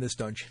effectively in this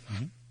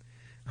dungeon.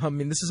 I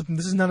mean, this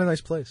is not a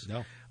nice place.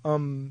 No.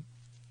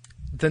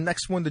 The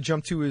next one to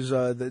jump to is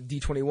the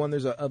D21.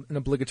 There's an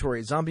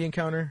obligatory zombie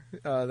encounter.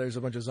 There's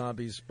a bunch of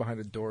zombies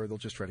behind a door. They'll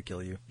just try to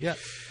kill you. Yeah,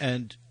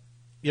 and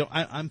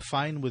I'm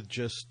fine with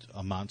just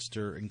a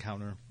monster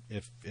encounter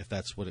if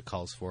that's what it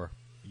calls for.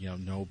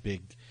 No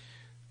big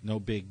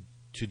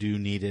to do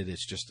needed.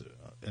 It's just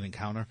an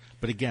encounter.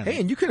 But again, Hey,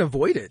 and you can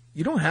avoid it.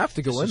 You don't have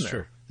to go in this is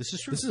there. true. This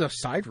is true. This is a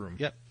side room.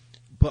 Yep.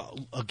 But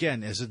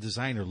again, as a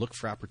designer, look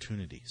for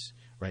opportunities,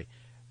 right?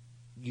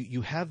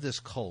 You have this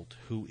cult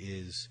who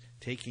is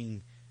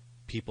taking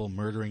people,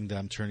 murdering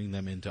them, turning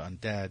them into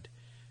undead.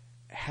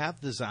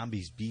 Have the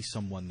zombies be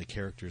someone the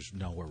characters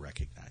know or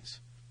recognize.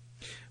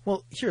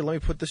 Well, here, let me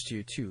put this to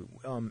you too.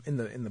 In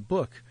the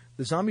book,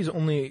 the zombies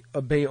only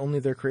obey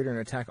their creator and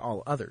attack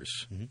all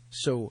others.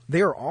 So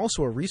they are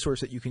also a resource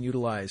that you can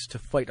utilize to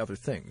fight other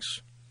things.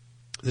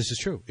 This is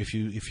true. If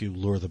you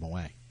lure them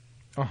away.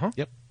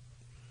 Yep.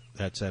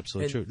 That's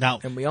absolutely true. Now,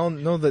 and we all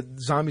know that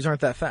zombies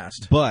aren't that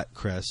fast. but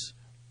Chris,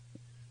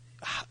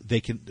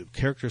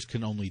 characters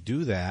can only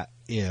do that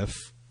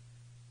if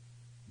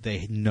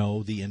they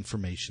know the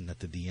information that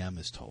the DM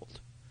is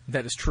told.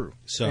 That is true.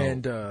 So-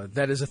 and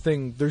that is a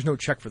thing. There's no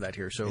check for that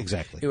here. So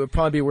Exactly. it would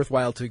probably be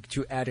worthwhile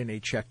to add in a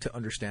check to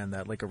understand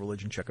that, like a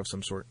religion check of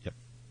some sort. Yep.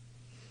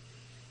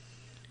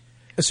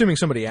 Assuming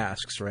somebody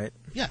asks, right?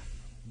 Yeah.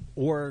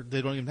 Or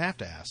they don't even have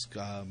to ask.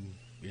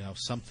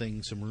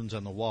 Some runes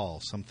on the wall,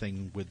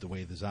 something with the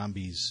way the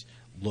zombies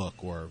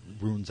look, or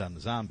runes on the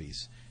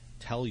zombies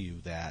tell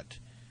you that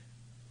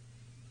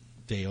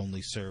they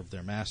only serve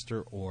their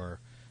master, or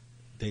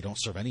they don't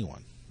serve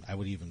anyone. I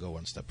would even go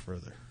one step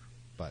further.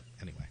 But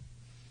anyway.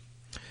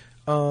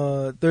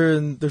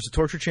 There's a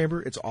torture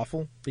chamber. It's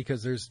awful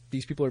because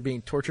these people are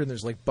being tortured and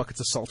there's like buckets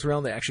of salt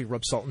around. They actually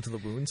rub salt into the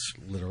wounds.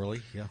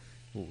 Literally, yeah.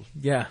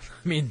 Yeah,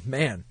 I mean,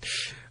 man.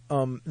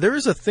 There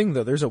is a thing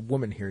though. There's a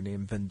woman here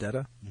named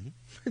Vendetta.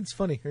 It's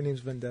funny. Her name's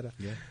Vendetta.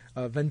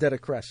 Yeah. Vendetta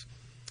Cress.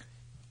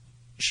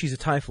 She's a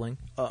tiefling.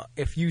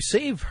 If you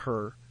save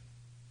her,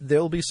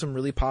 there'll be some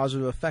really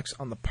positive effects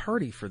on the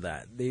party for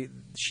that.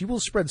 She will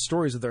spread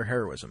stories of their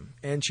heroism,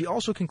 and she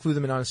also can clue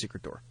them in on a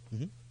secret door.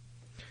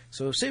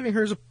 So saving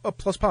her is a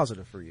plus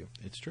positive for you.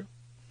 It's true.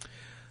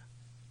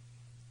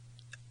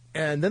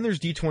 And then there's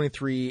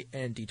D23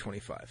 and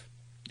D25.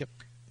 Yep.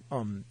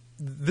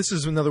 This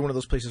is another one of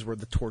those places where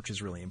the torch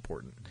is really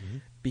important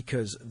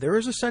because there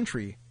is a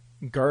sentry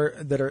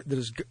that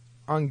is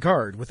on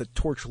guard with a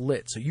torch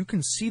lit, so you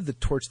can see the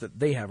torch that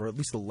they have, or at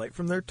least the light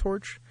from their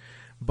torch.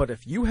 But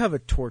if you have a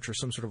torch or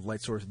some sort of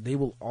light source, they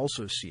will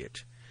also see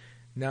it.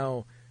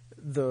 Now,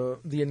 the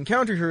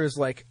encounter here is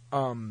like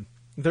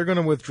they're going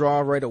to withdraw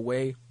right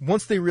away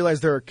once they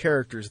realize there are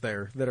characters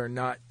there that are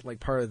not like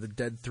part of the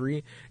Dead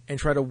Three, and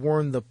try to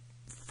warn the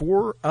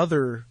 4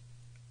 other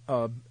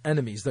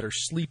enemies that are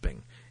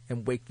sleeping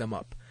and wake them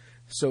up.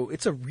 So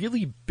it's a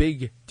really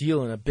big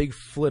deal and a big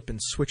flip and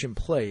switch and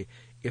play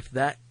if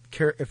that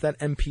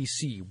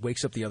NPC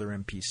wakes up the other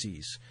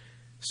NPCs.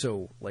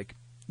 So, like,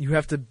 you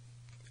have to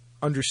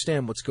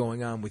understand what's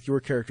going on with your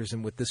characters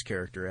and with this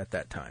character at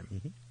that time.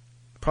 Mm-hmm.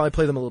 Probably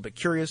play them a little bit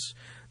curious.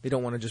 They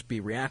don't want to just be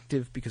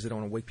reactive because they don't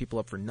want to wake people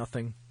up for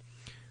nothing.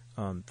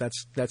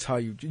 That's how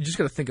you just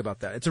got to think about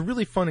that. It's a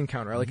really fun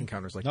encounter. I like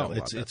encounters like that a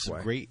lot.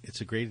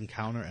 It's a great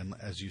encounter, and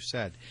as you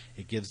said,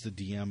 it gives the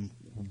DM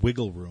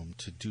wiggle room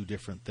to do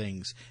different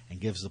things and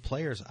gives the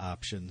players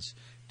options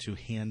to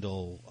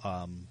handle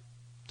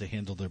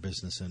their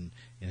business in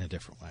a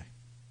different way.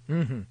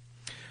 Mm-hmm.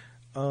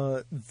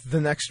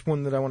 The next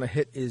one that I want to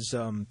hit is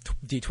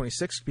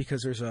D26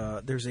 because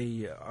there's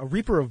a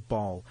Reaper of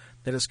Baal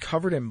that is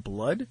covered in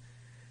blood,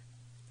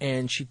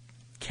 and she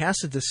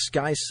casts a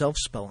disguise self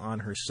spell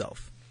on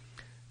herself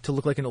to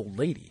look like an old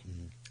lady.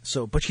 Mm-hmm.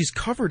 So, but she's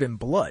covered in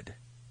blood.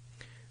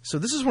 So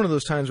this is one of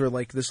those times where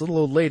like this little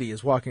old lady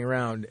is walking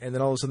around, and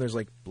then all of a sudden there's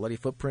like bloody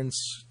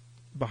footprints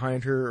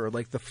behind her, or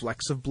like the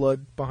flecks of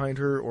blood behind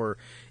her, or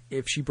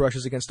if she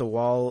brushes against a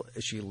wall,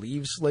 she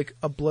leaves like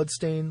a blood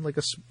stain, like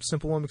a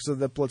simple one, because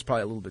that blood's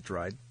probably a little bit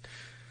dried,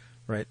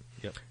 right?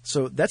 Yep.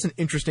 So that's an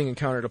interesting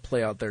encounter to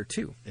play out there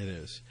too. It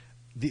is.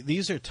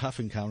 These are tough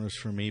encounters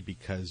for me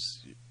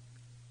because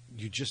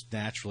you just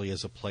naturally,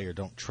 as a player,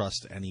 don't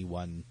trust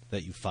anyone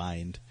that you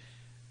find.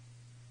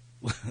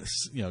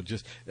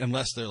 Just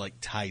unless they're like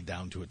tied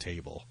down to a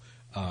table.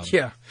 That's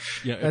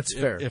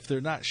fair. If they're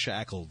not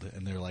shackled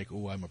and they're like,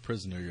 "Oh, I'm a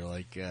prisoner," you're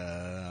like,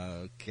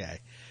 "Okay."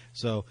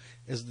 So,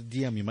 as the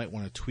DM, you might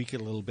want to tweak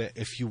it a little bit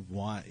if you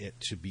want it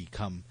to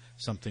become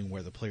something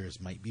where the players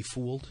might be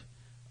fooled.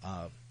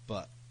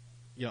 But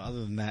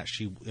other than that,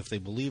 if they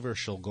believe her,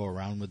 she'll go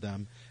around with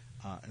them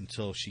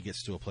until she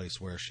gets to a place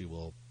where she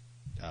will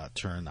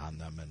turn on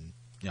them, and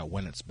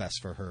when it's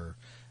best for her,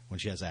 when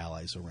she has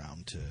allies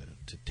around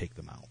to take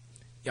them out.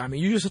 Yeah, I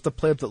mean, you just have to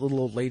play up that little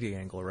old lady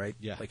angle, right?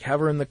 Yeah. Like, have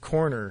her in the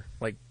corner,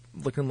 like,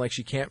 looking like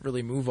she can't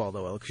really move all that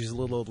well because she's a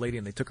little old lady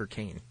and they took her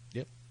cane.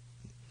 Yep.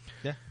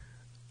 Yeah.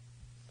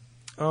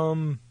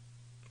 All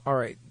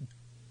right.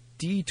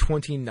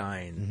 D29.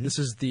 Mm-hmm. This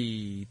is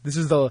the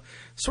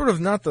sort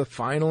of not the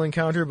final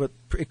encounter, but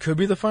it could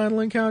be the final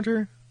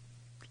encounter.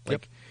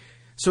 Like, yep.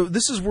 So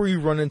this is where you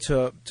run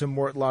into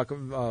Mortlock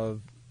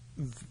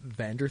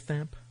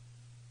Vanderthamp.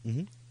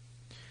 Mm-hmm.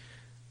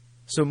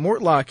 So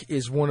Mortlock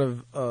is one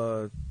of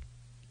what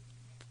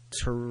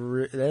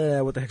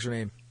the heck's her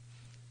name?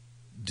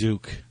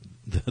 Duke.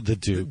 The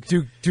Duke.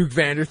 Duke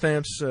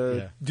Vanderthamp's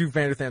Duke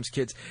Vanderthamp's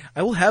kids.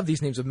 I will have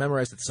these names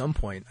memorized at some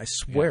point. I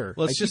swear. Yeah.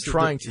 Well, it's just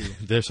trying to.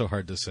 They're so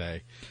hard to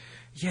say.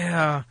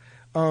 Yeah.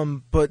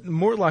 But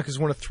Mortlock is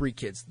one of 3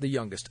 kids, the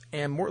youngest,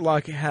 and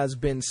Mortlock has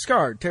been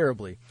scarred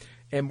terribly.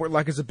 And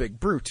Mortlock is a big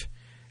brute.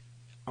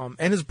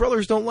 And his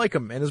brothers don't like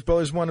him, and his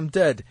brothers want him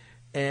dead.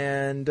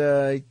 And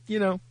the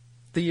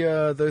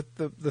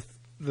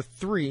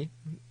 3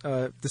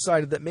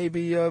 decided that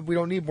maybe we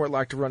don't need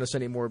Mortlock to run us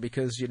anymore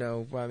because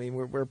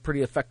we're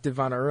pretty effective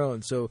on our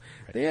own. So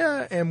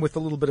right. And with a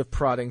little bit of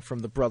prodding from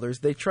the brothers,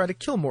 they try to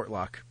kill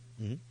Mortlock.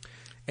 Mm-hmm.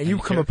 And you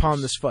come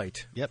upon this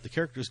fight. Yep, the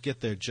characters get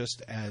there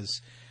just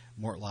as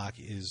Mortlock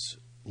is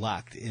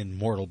locked in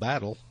mortal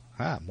battle.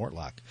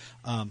 Mortlock,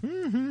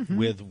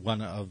 with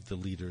one of the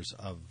leaders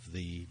of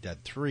the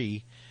Dead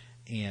 3.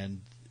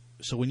 And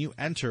so when you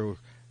enter,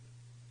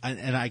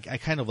 and I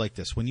kind of like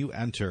this, when you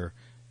enter,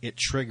 it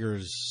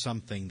triggers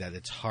something that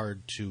it's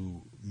hard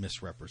to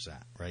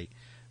misrepresent, right?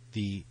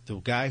 The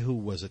guy who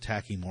was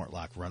attacking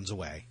Mortlock runs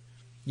away.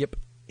 Yep.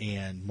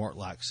 And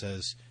Mortlock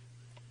says,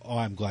 "Oh,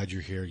 I'm glad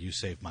you're here. You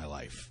saved my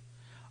life."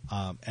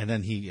 And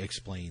then he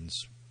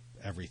explains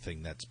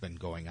everything that's been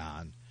going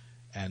on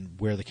and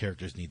where the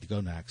characters need to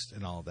go next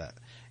and all of that.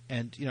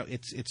 And,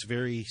 it's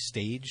very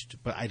staged,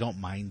 but I don't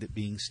mind it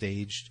being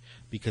staged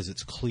because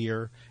it's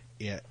clear.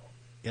 It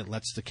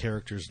lets the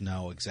characters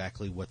know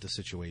exactly what the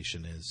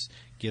situation is,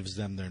 gives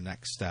them their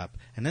next step,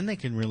 and then they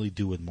can really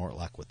do with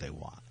Mortlock what they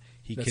want.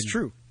 That's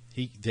true.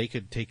 They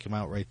could take him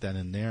out right then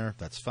and there.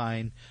 That's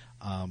fine,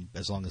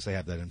 as long as they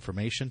have that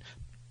information.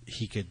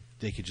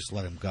 They could just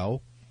let him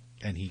go,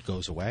 and he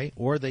goes away,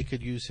 or they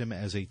could use him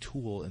as a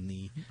tool in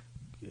the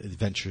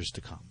adventures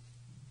to come.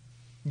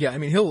 Yeah, I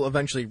mean, he'll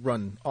eventually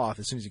run off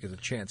as soon as he gets a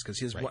chance because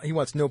he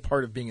wants no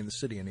part of being in the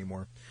city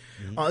anymore.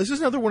 Mm-hmm. This is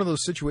another one of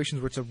those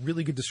situations where it's a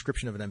really good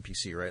description of an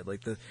NPC, right?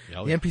 Like the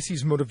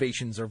NPC's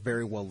motivations are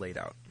very well laid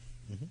out.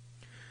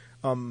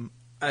 Mm-hmm.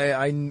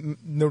 I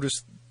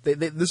noticed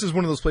this is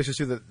one of those places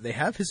too that they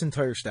have his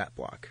entire stat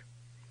block,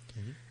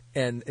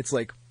 and it's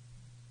like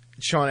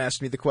Shawn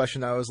asked me the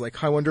question. I was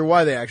like, I wonder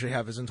why they actually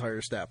have his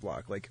entire stat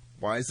block. Like,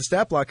 why is the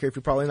stat block here if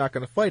you're probably not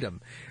going to fight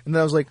him? And then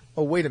I was like,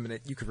 oh, wait a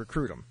minute, you could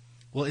recruit him.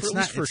 Well, it's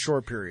not for a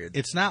short period.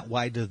 It's not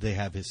why do they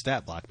have his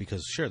stat block,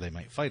 because sure, they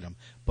might fight him,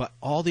 but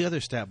all the other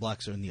stat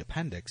blocks are in the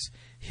appendix.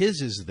 His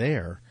is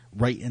there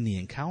right in the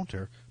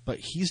encounter, but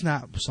he's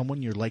not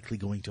someone you're likely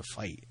going to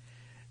fight.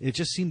 It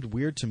just seemed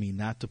weird to me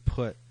not to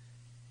put,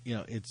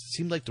 it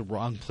seemed like the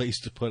wrong place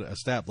to put a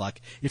stat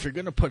block. If you're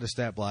going to put a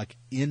stat block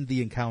in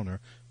the encounter,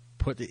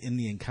 put it in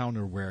the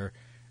encounter where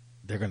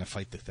they're going to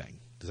fight the thing.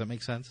 Does that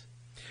make sense?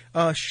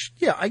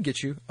 Yeah, I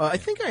get you. I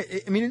think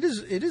I mean,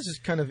 it is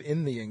kind of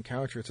in the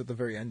encounter. It's at the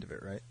very end of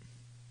it, right?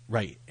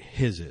 Right.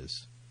 His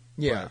is.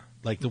 Yeah. But,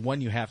 like, the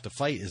one you have to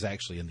fight is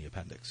actually in the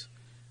appendix.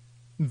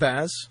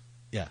 Vaz?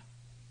 Yeah.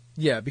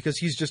 Yeah, because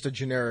he's just a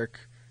generic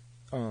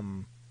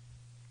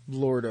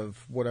lord of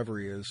whatever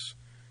he is.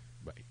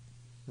 Right.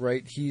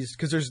 Right? He's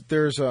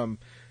a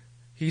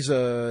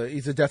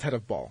Death Head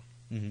of Baal.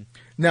 Mm-hmm.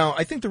 Now,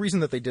 I think the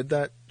reason that they did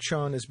that,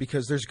 Sean, is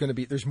because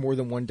there's more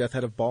than one Death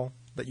Head of Baal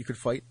that you could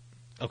fight.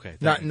 Okay.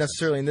 Not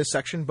necessarily in this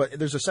section, but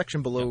there's a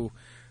section below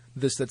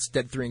this that's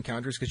Dead 3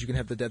 encounters, because you can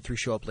have the Dead 3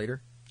 show up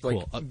later. Like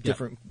Cool.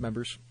 different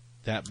members.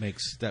 That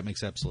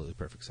makes absolutely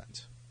perfect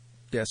sense.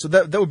 Yeah, so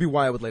that would be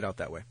why I would lay it out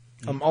that way.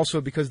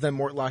 Also, because then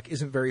Mortlock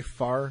isn't very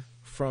far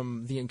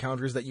from the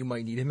encounters that you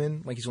might need him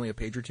in. Like, he's only a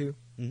page or two.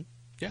 Mm-hmm.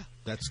 Yeah,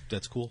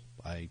 that's cool.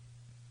 I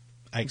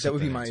accept that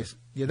would be my answer.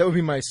 that would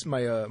be my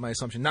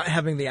assumption. Not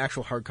having the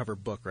actual hardcover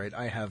book, right?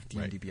 I have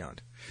D&D Right.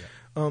 Beyond.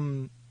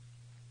 Yeah.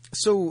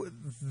 So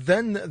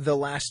then the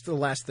last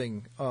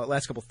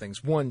couple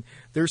things. One,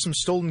 there's some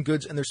stolen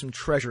goods and there's some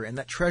treasure, and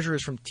that treasure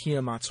is from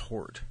Tiamat's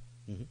hoard.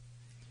 Mm-hmm.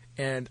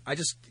 And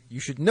you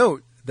should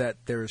note that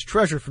there is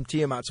treasure from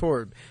Tiamat's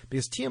hoard,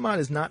 because Tiamat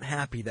is not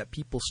happy that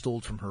people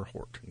stole from her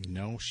hoard.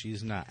 No,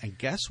 she's not. And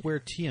guess where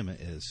Tiamat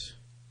is?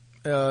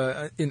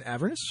 In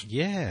Avernus,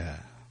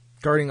 Yeah.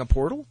 guarding a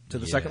portal to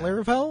the Yeah. second layer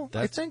of hell.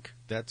 I think.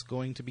 That's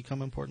going to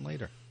become important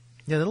later.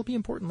 Yeah, that'll be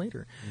important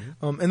later.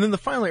 Mm-hmm. And then the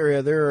final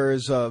area, there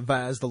is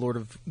Vaz, the Lord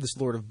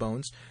of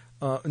Bones,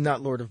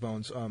 not Lord of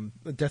Bones,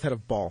 the Death Head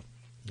of Baal.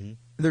 Mm-hmm.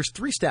 There's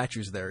 3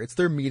 statues there. It's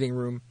their meeting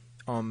room.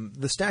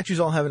 The statues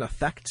all have an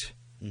effect.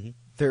 Mm-hmm.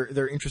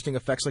 They're interesting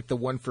effects, like the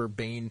one for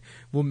Bane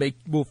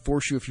will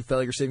force you, if you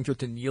fail your saving throw,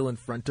 to kneel in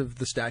front of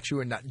the statue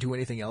and not do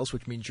anything else,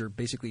 which means you're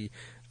basically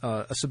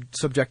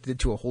subjected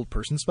to a hold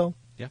person spell.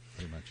 Yeah,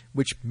 pretty much.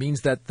 Which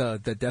means that the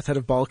Death Head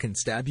of Baal can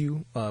stab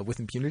you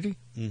with impunity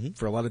Mm-hmm.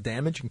 for a lot of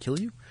damage and kill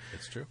you.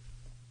 It's true.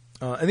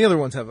 And the other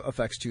ones have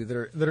effects too that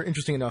are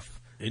interesting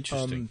enough.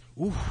 Interesting.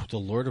 Ooh, the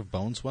Lord of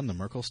Bones one, the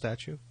Merkel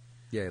statue.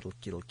 Yeah, it'll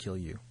kill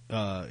you.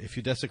 If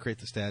you desecrate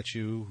the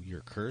statue,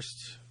 you're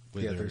cursed.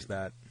 Yeah, there's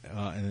that.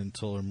 And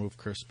until a remove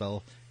curse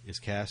spell is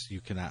cast,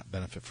 you cannot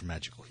benefit from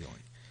magical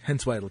healing.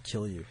 Hence why it'll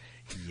kill you.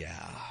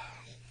 Yeah.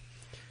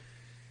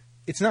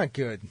 It's not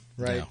good,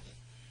 right? No.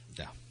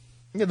 Yeah.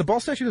 Yeah, the Baal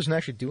statue doesn't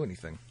actually do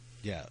anything.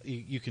 Yeah,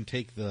 you can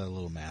take the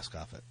little mask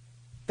off it.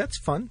 That's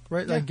fun,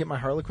 right? Yeah. I can get my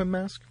Harlequin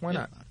mask. Why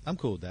Yeah, not? I'm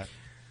cool with that.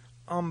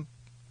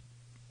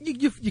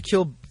 You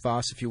kill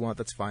Voss if you want.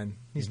 That's fine.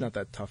 He's not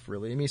that tough,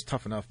 really. I mean, he's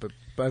tough enough, but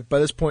by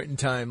this point in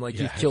time, like,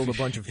 you've killed a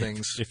bunch of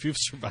things. If you've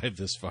survived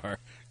this far,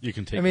 you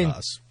can take I mean,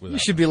 boss without you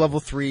should be level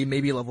 3,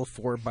 maybe level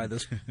 4 by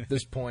this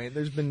point.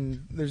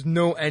 There's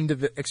no end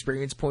of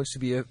experience points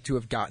to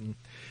have gotten.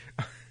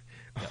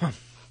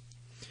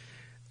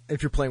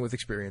 If you're playing with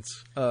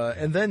experience,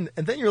 and then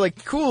you're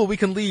like, cool, we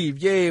can leave,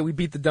 yay, we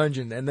beat the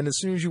dungeon. And then as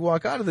soon as you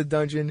walk out of the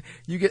dungeon,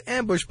 you get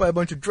ambushed by a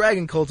bunch of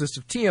dragon cultists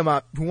of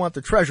Tiamat who want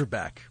their treasure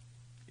back.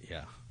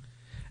 Yeah.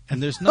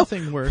 And there's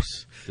nothing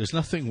worse. There's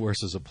nothing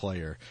worse as a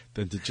player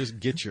than to just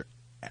get your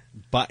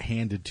butt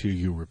handed to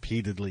you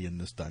repeatedly in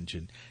this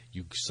dungeon.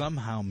 You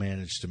somehow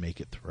manage to make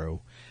it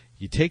through.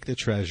 You take the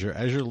treasure.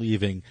 As you're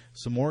leaving,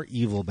 some more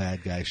evil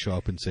bad guys show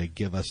up and say,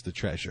 "Give us the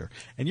treasure."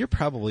 And you're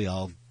probably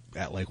all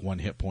at like 1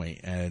 hit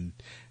point. And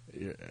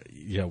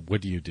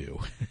what do you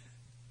do?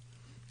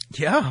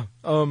 Yeah.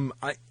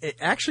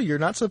 Actually, you're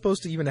not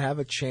supposed to even have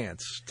a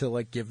chance to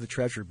like give the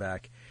treasure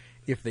back.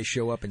 If they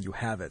show up and you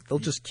have it, they'll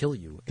just kill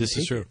you. This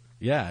is true.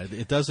 Yeah,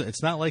 it doesn't.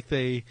 It's not like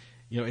they.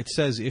 It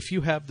says if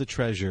you have the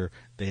treasure,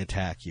 they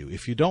attack you.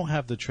 If you don't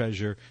have the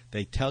treasure,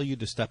 they tell you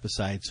to step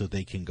aside so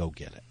they can go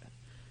get it.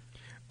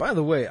 By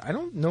the way, I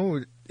don't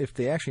know if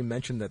they actually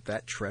mentioned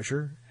that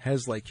treasure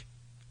has like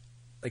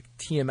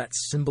Tiamat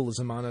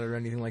symbolism on it or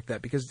anything like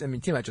that. Because I mean,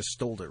 Tiamat just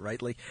stole it,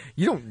 right? Like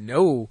you don't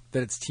know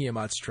that it's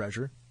Tiamat's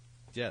treasure.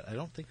 Yeah, I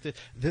don't think that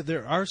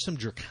there are some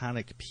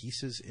draconic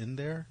pieces in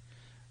there.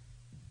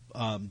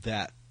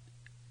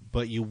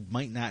 But you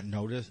might not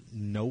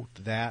note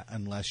that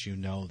unless you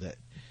know that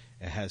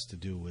it has to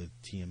do with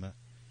Tiamat.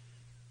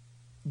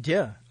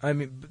 Yeah, I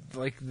mean,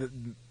 like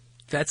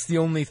that's the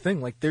only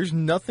thing. Like, there's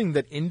nothing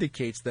that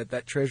indicates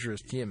that treasure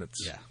is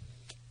Tiamat's. Yeah.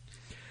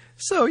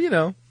 So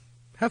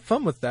have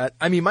fun with that.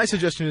 I mean, my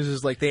suggestion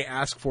is like they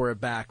ask for it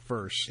back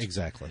first.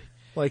 Exactly.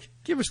 Like,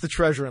 give us the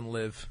treasure and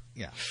live.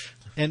 Yeah.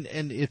 And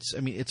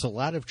it's a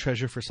lot of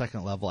treasure for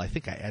second level. I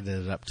think I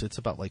added it up to it's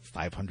about like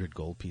 500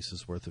 gold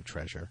pieces worth of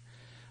treasure.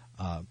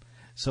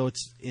 So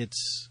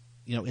it's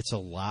a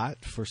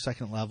lot for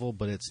second level,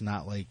 but it's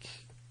not like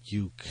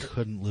you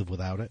couldn't live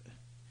without it.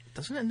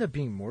 Doesn't it end up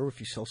being more if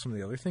you sell some of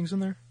the other things in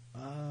there?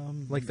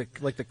 Like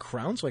the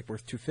crown's like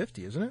worth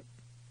 250, isn't it?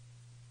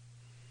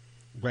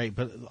 Right,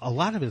 but a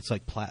lot of it's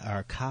like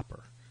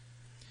copper.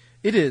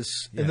 It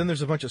is, Yeah. and then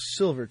there's a bunch of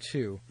silver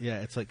too. Yeah,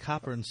 it's like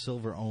copper and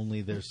silver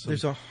only. There's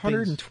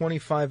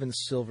 125 in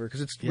silver because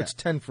it's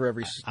 10 for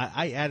every.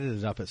 I added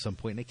it up at some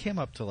point, and it came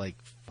up to like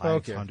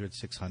 500,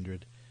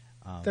 600.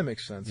 That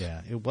makes sense.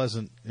 Yeah, it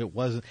wasn't.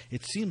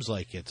 It seems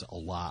like it's a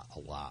lot,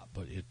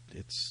 but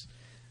it's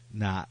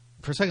not.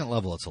 For second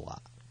level, it's a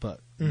lot, but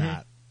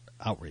not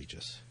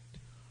outrageous.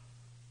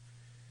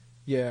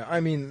 Yeah, I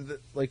mean,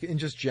 like in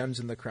just gems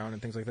in the crown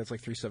and things like that, it's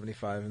like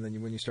 375, and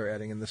then when you start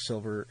adding in the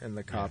silver and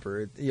the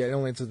copper, it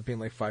only ends up being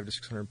like 500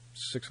 to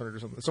 600 or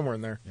something, somewhere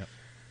in there. Yep.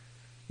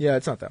 Yeah,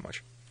 it's not that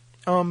much.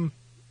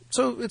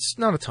 So it's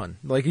not a ton.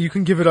 Like you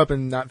can give it up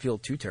and not feel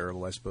too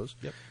terrible, I suppose.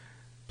 Yep.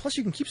 Plus,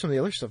 you can keep some of the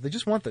other stuff. They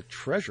just want the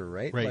treasure,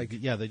 right? Right. Like,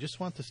 yeah, they just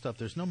want the stuff.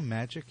 There's no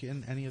magic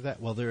in any of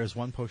that. Well, there is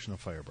one potion of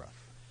fire breath.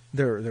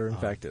 there in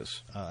fact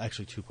is.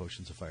 Actually, 2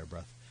 potions of fire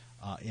breath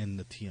in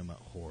the Tiamat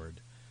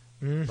Hoard.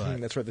 Mm-hmm.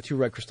 That's right. The 2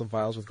 red crystal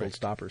vials with gold Right.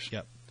 stoppers.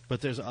 Yep.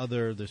 But there's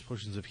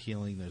potions of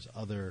healing. There's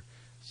other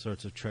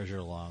sorts of treasure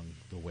along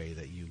the way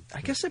that you.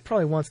 I guess they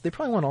probably want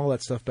all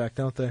that stuff back,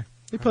 don't they?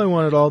 They probably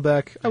want it all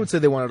back. I would say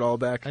they want it all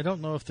back. I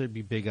don't know if they'd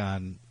be big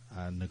on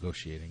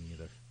negotiating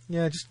either.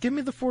 Yeah, just give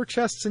me the 4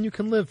 chests and you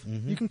can live.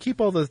 Mhm. You can keep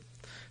all the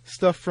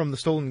stuff from the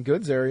stolen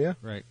goods area.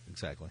 Right.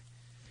 Exactly.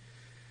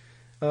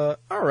 All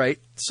right,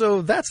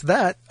 so that's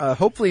that.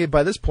 Hopefully,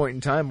 by this point in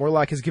time,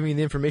 Morlock has given you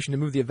the information to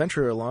move the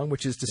adventurer along,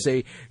 which is to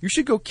say, you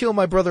should go kill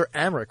my brother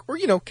Amric,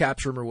 or,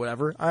 capture him or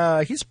whatever.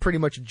 He's pretty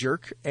much a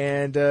jerk,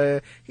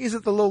 and he's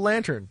at the Low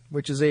Lantern,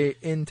 which is a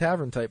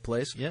inn-tavern type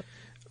place. Yep.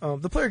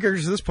 The player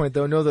characters at this point,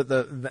 though, know that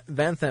the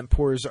Van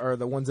Thampors are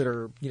the ones that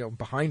are,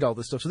 behind all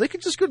this stuff, so they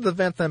could just go to the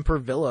Van Thampor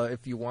Villa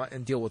if you want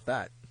and deal with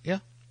that.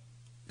 Yeah.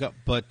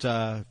 But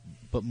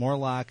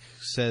Morlock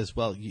says,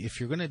 well, if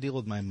you're going to deal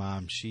with my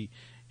mom,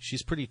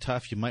 she's pretty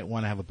tough. You might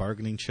want to have a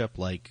bargaining chip,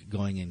 like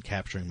going and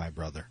capturing my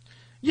brother.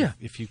 Yeah.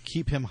 If you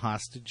keep him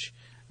hostage,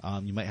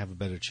 you might have a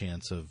better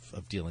chance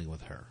of dealing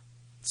with her.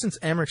 Since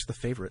Amric's the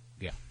favorite.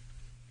 Yeah.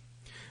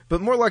 But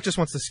Morlock just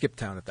wants to skip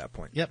town at that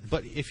point. Yep.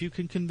 But if you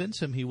can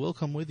convince him, he will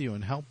come with you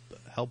and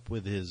help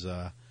with his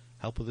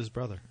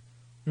brother.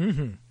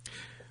 Mm-hmm.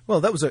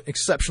 Well, that was an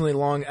exceptionally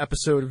long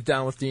episode of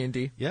Down with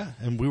D&D. Yeah.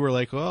 And we were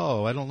like,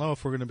 oh, I don't know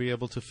if we're going to be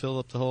able to fill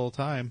up the whole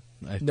time.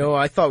 No,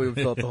 I thought we would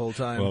fill up the whole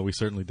time. Well, we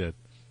certainly did.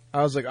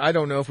 I was like, I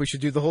don't know if we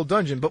should do the whole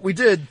dungeon, but we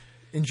did.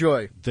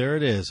 Enjoy. There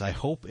it is. I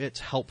hope it's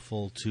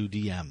helpful to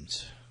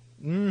DMs.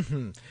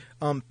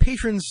 Mm-hmm.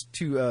 Patrons,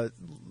 to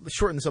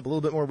shorten this up a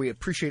little bit more, we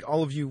appreciate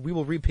all of you. We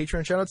will read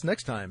Patreon shoutouts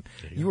next time.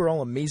 You are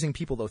all amazing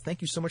people, though.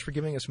 Thank you so much for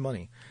giving us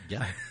money.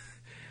 Yeah.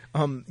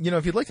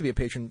 If you'd like to be a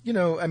patron,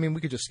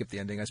 we could just skip the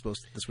ending, I suppose,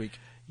 this week.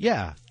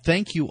 Yeah.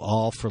 Thank you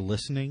all for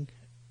listening,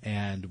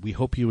 and we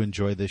hope you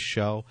enjoy this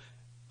show.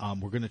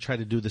 We're going to try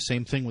to do the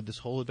same thing with this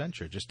whole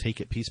adventure. Just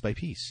take it piece by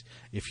piece.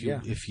 If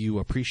you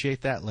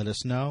appreciate that, let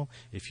us know.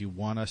 If you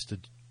want us to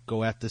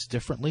go at this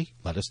differently,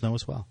 let us know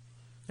as well.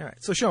 All right.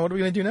 So, Shawn, what are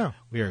we going to do now?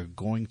 We are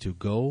going to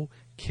go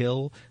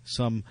kill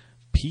some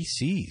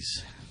PCs.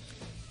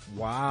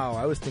 Wow,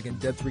 I was thinking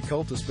Dead 3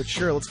 cultists, but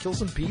sure, let's kill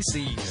some PCs.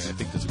 Yeah, I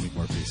think there's going to be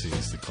more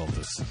PCs than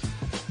cultists.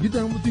 Get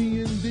down with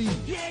D&D.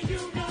 Yeah, you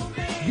know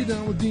me. Get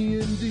down with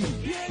D&D.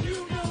 Yeah,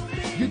 you know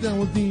me. Get down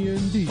with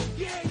D&D.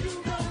 Yeah,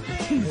 you know me.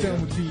 Who's down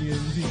with D&D?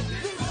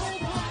 This whole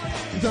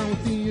party. Down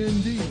with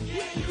D&D.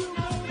 Yeah, you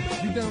know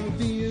me. You down with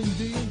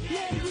D&D?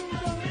 Yeah, you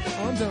know me.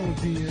 I'm down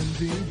with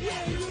D&D.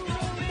 Yeah, you know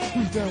me.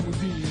 Who's down with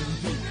D&D?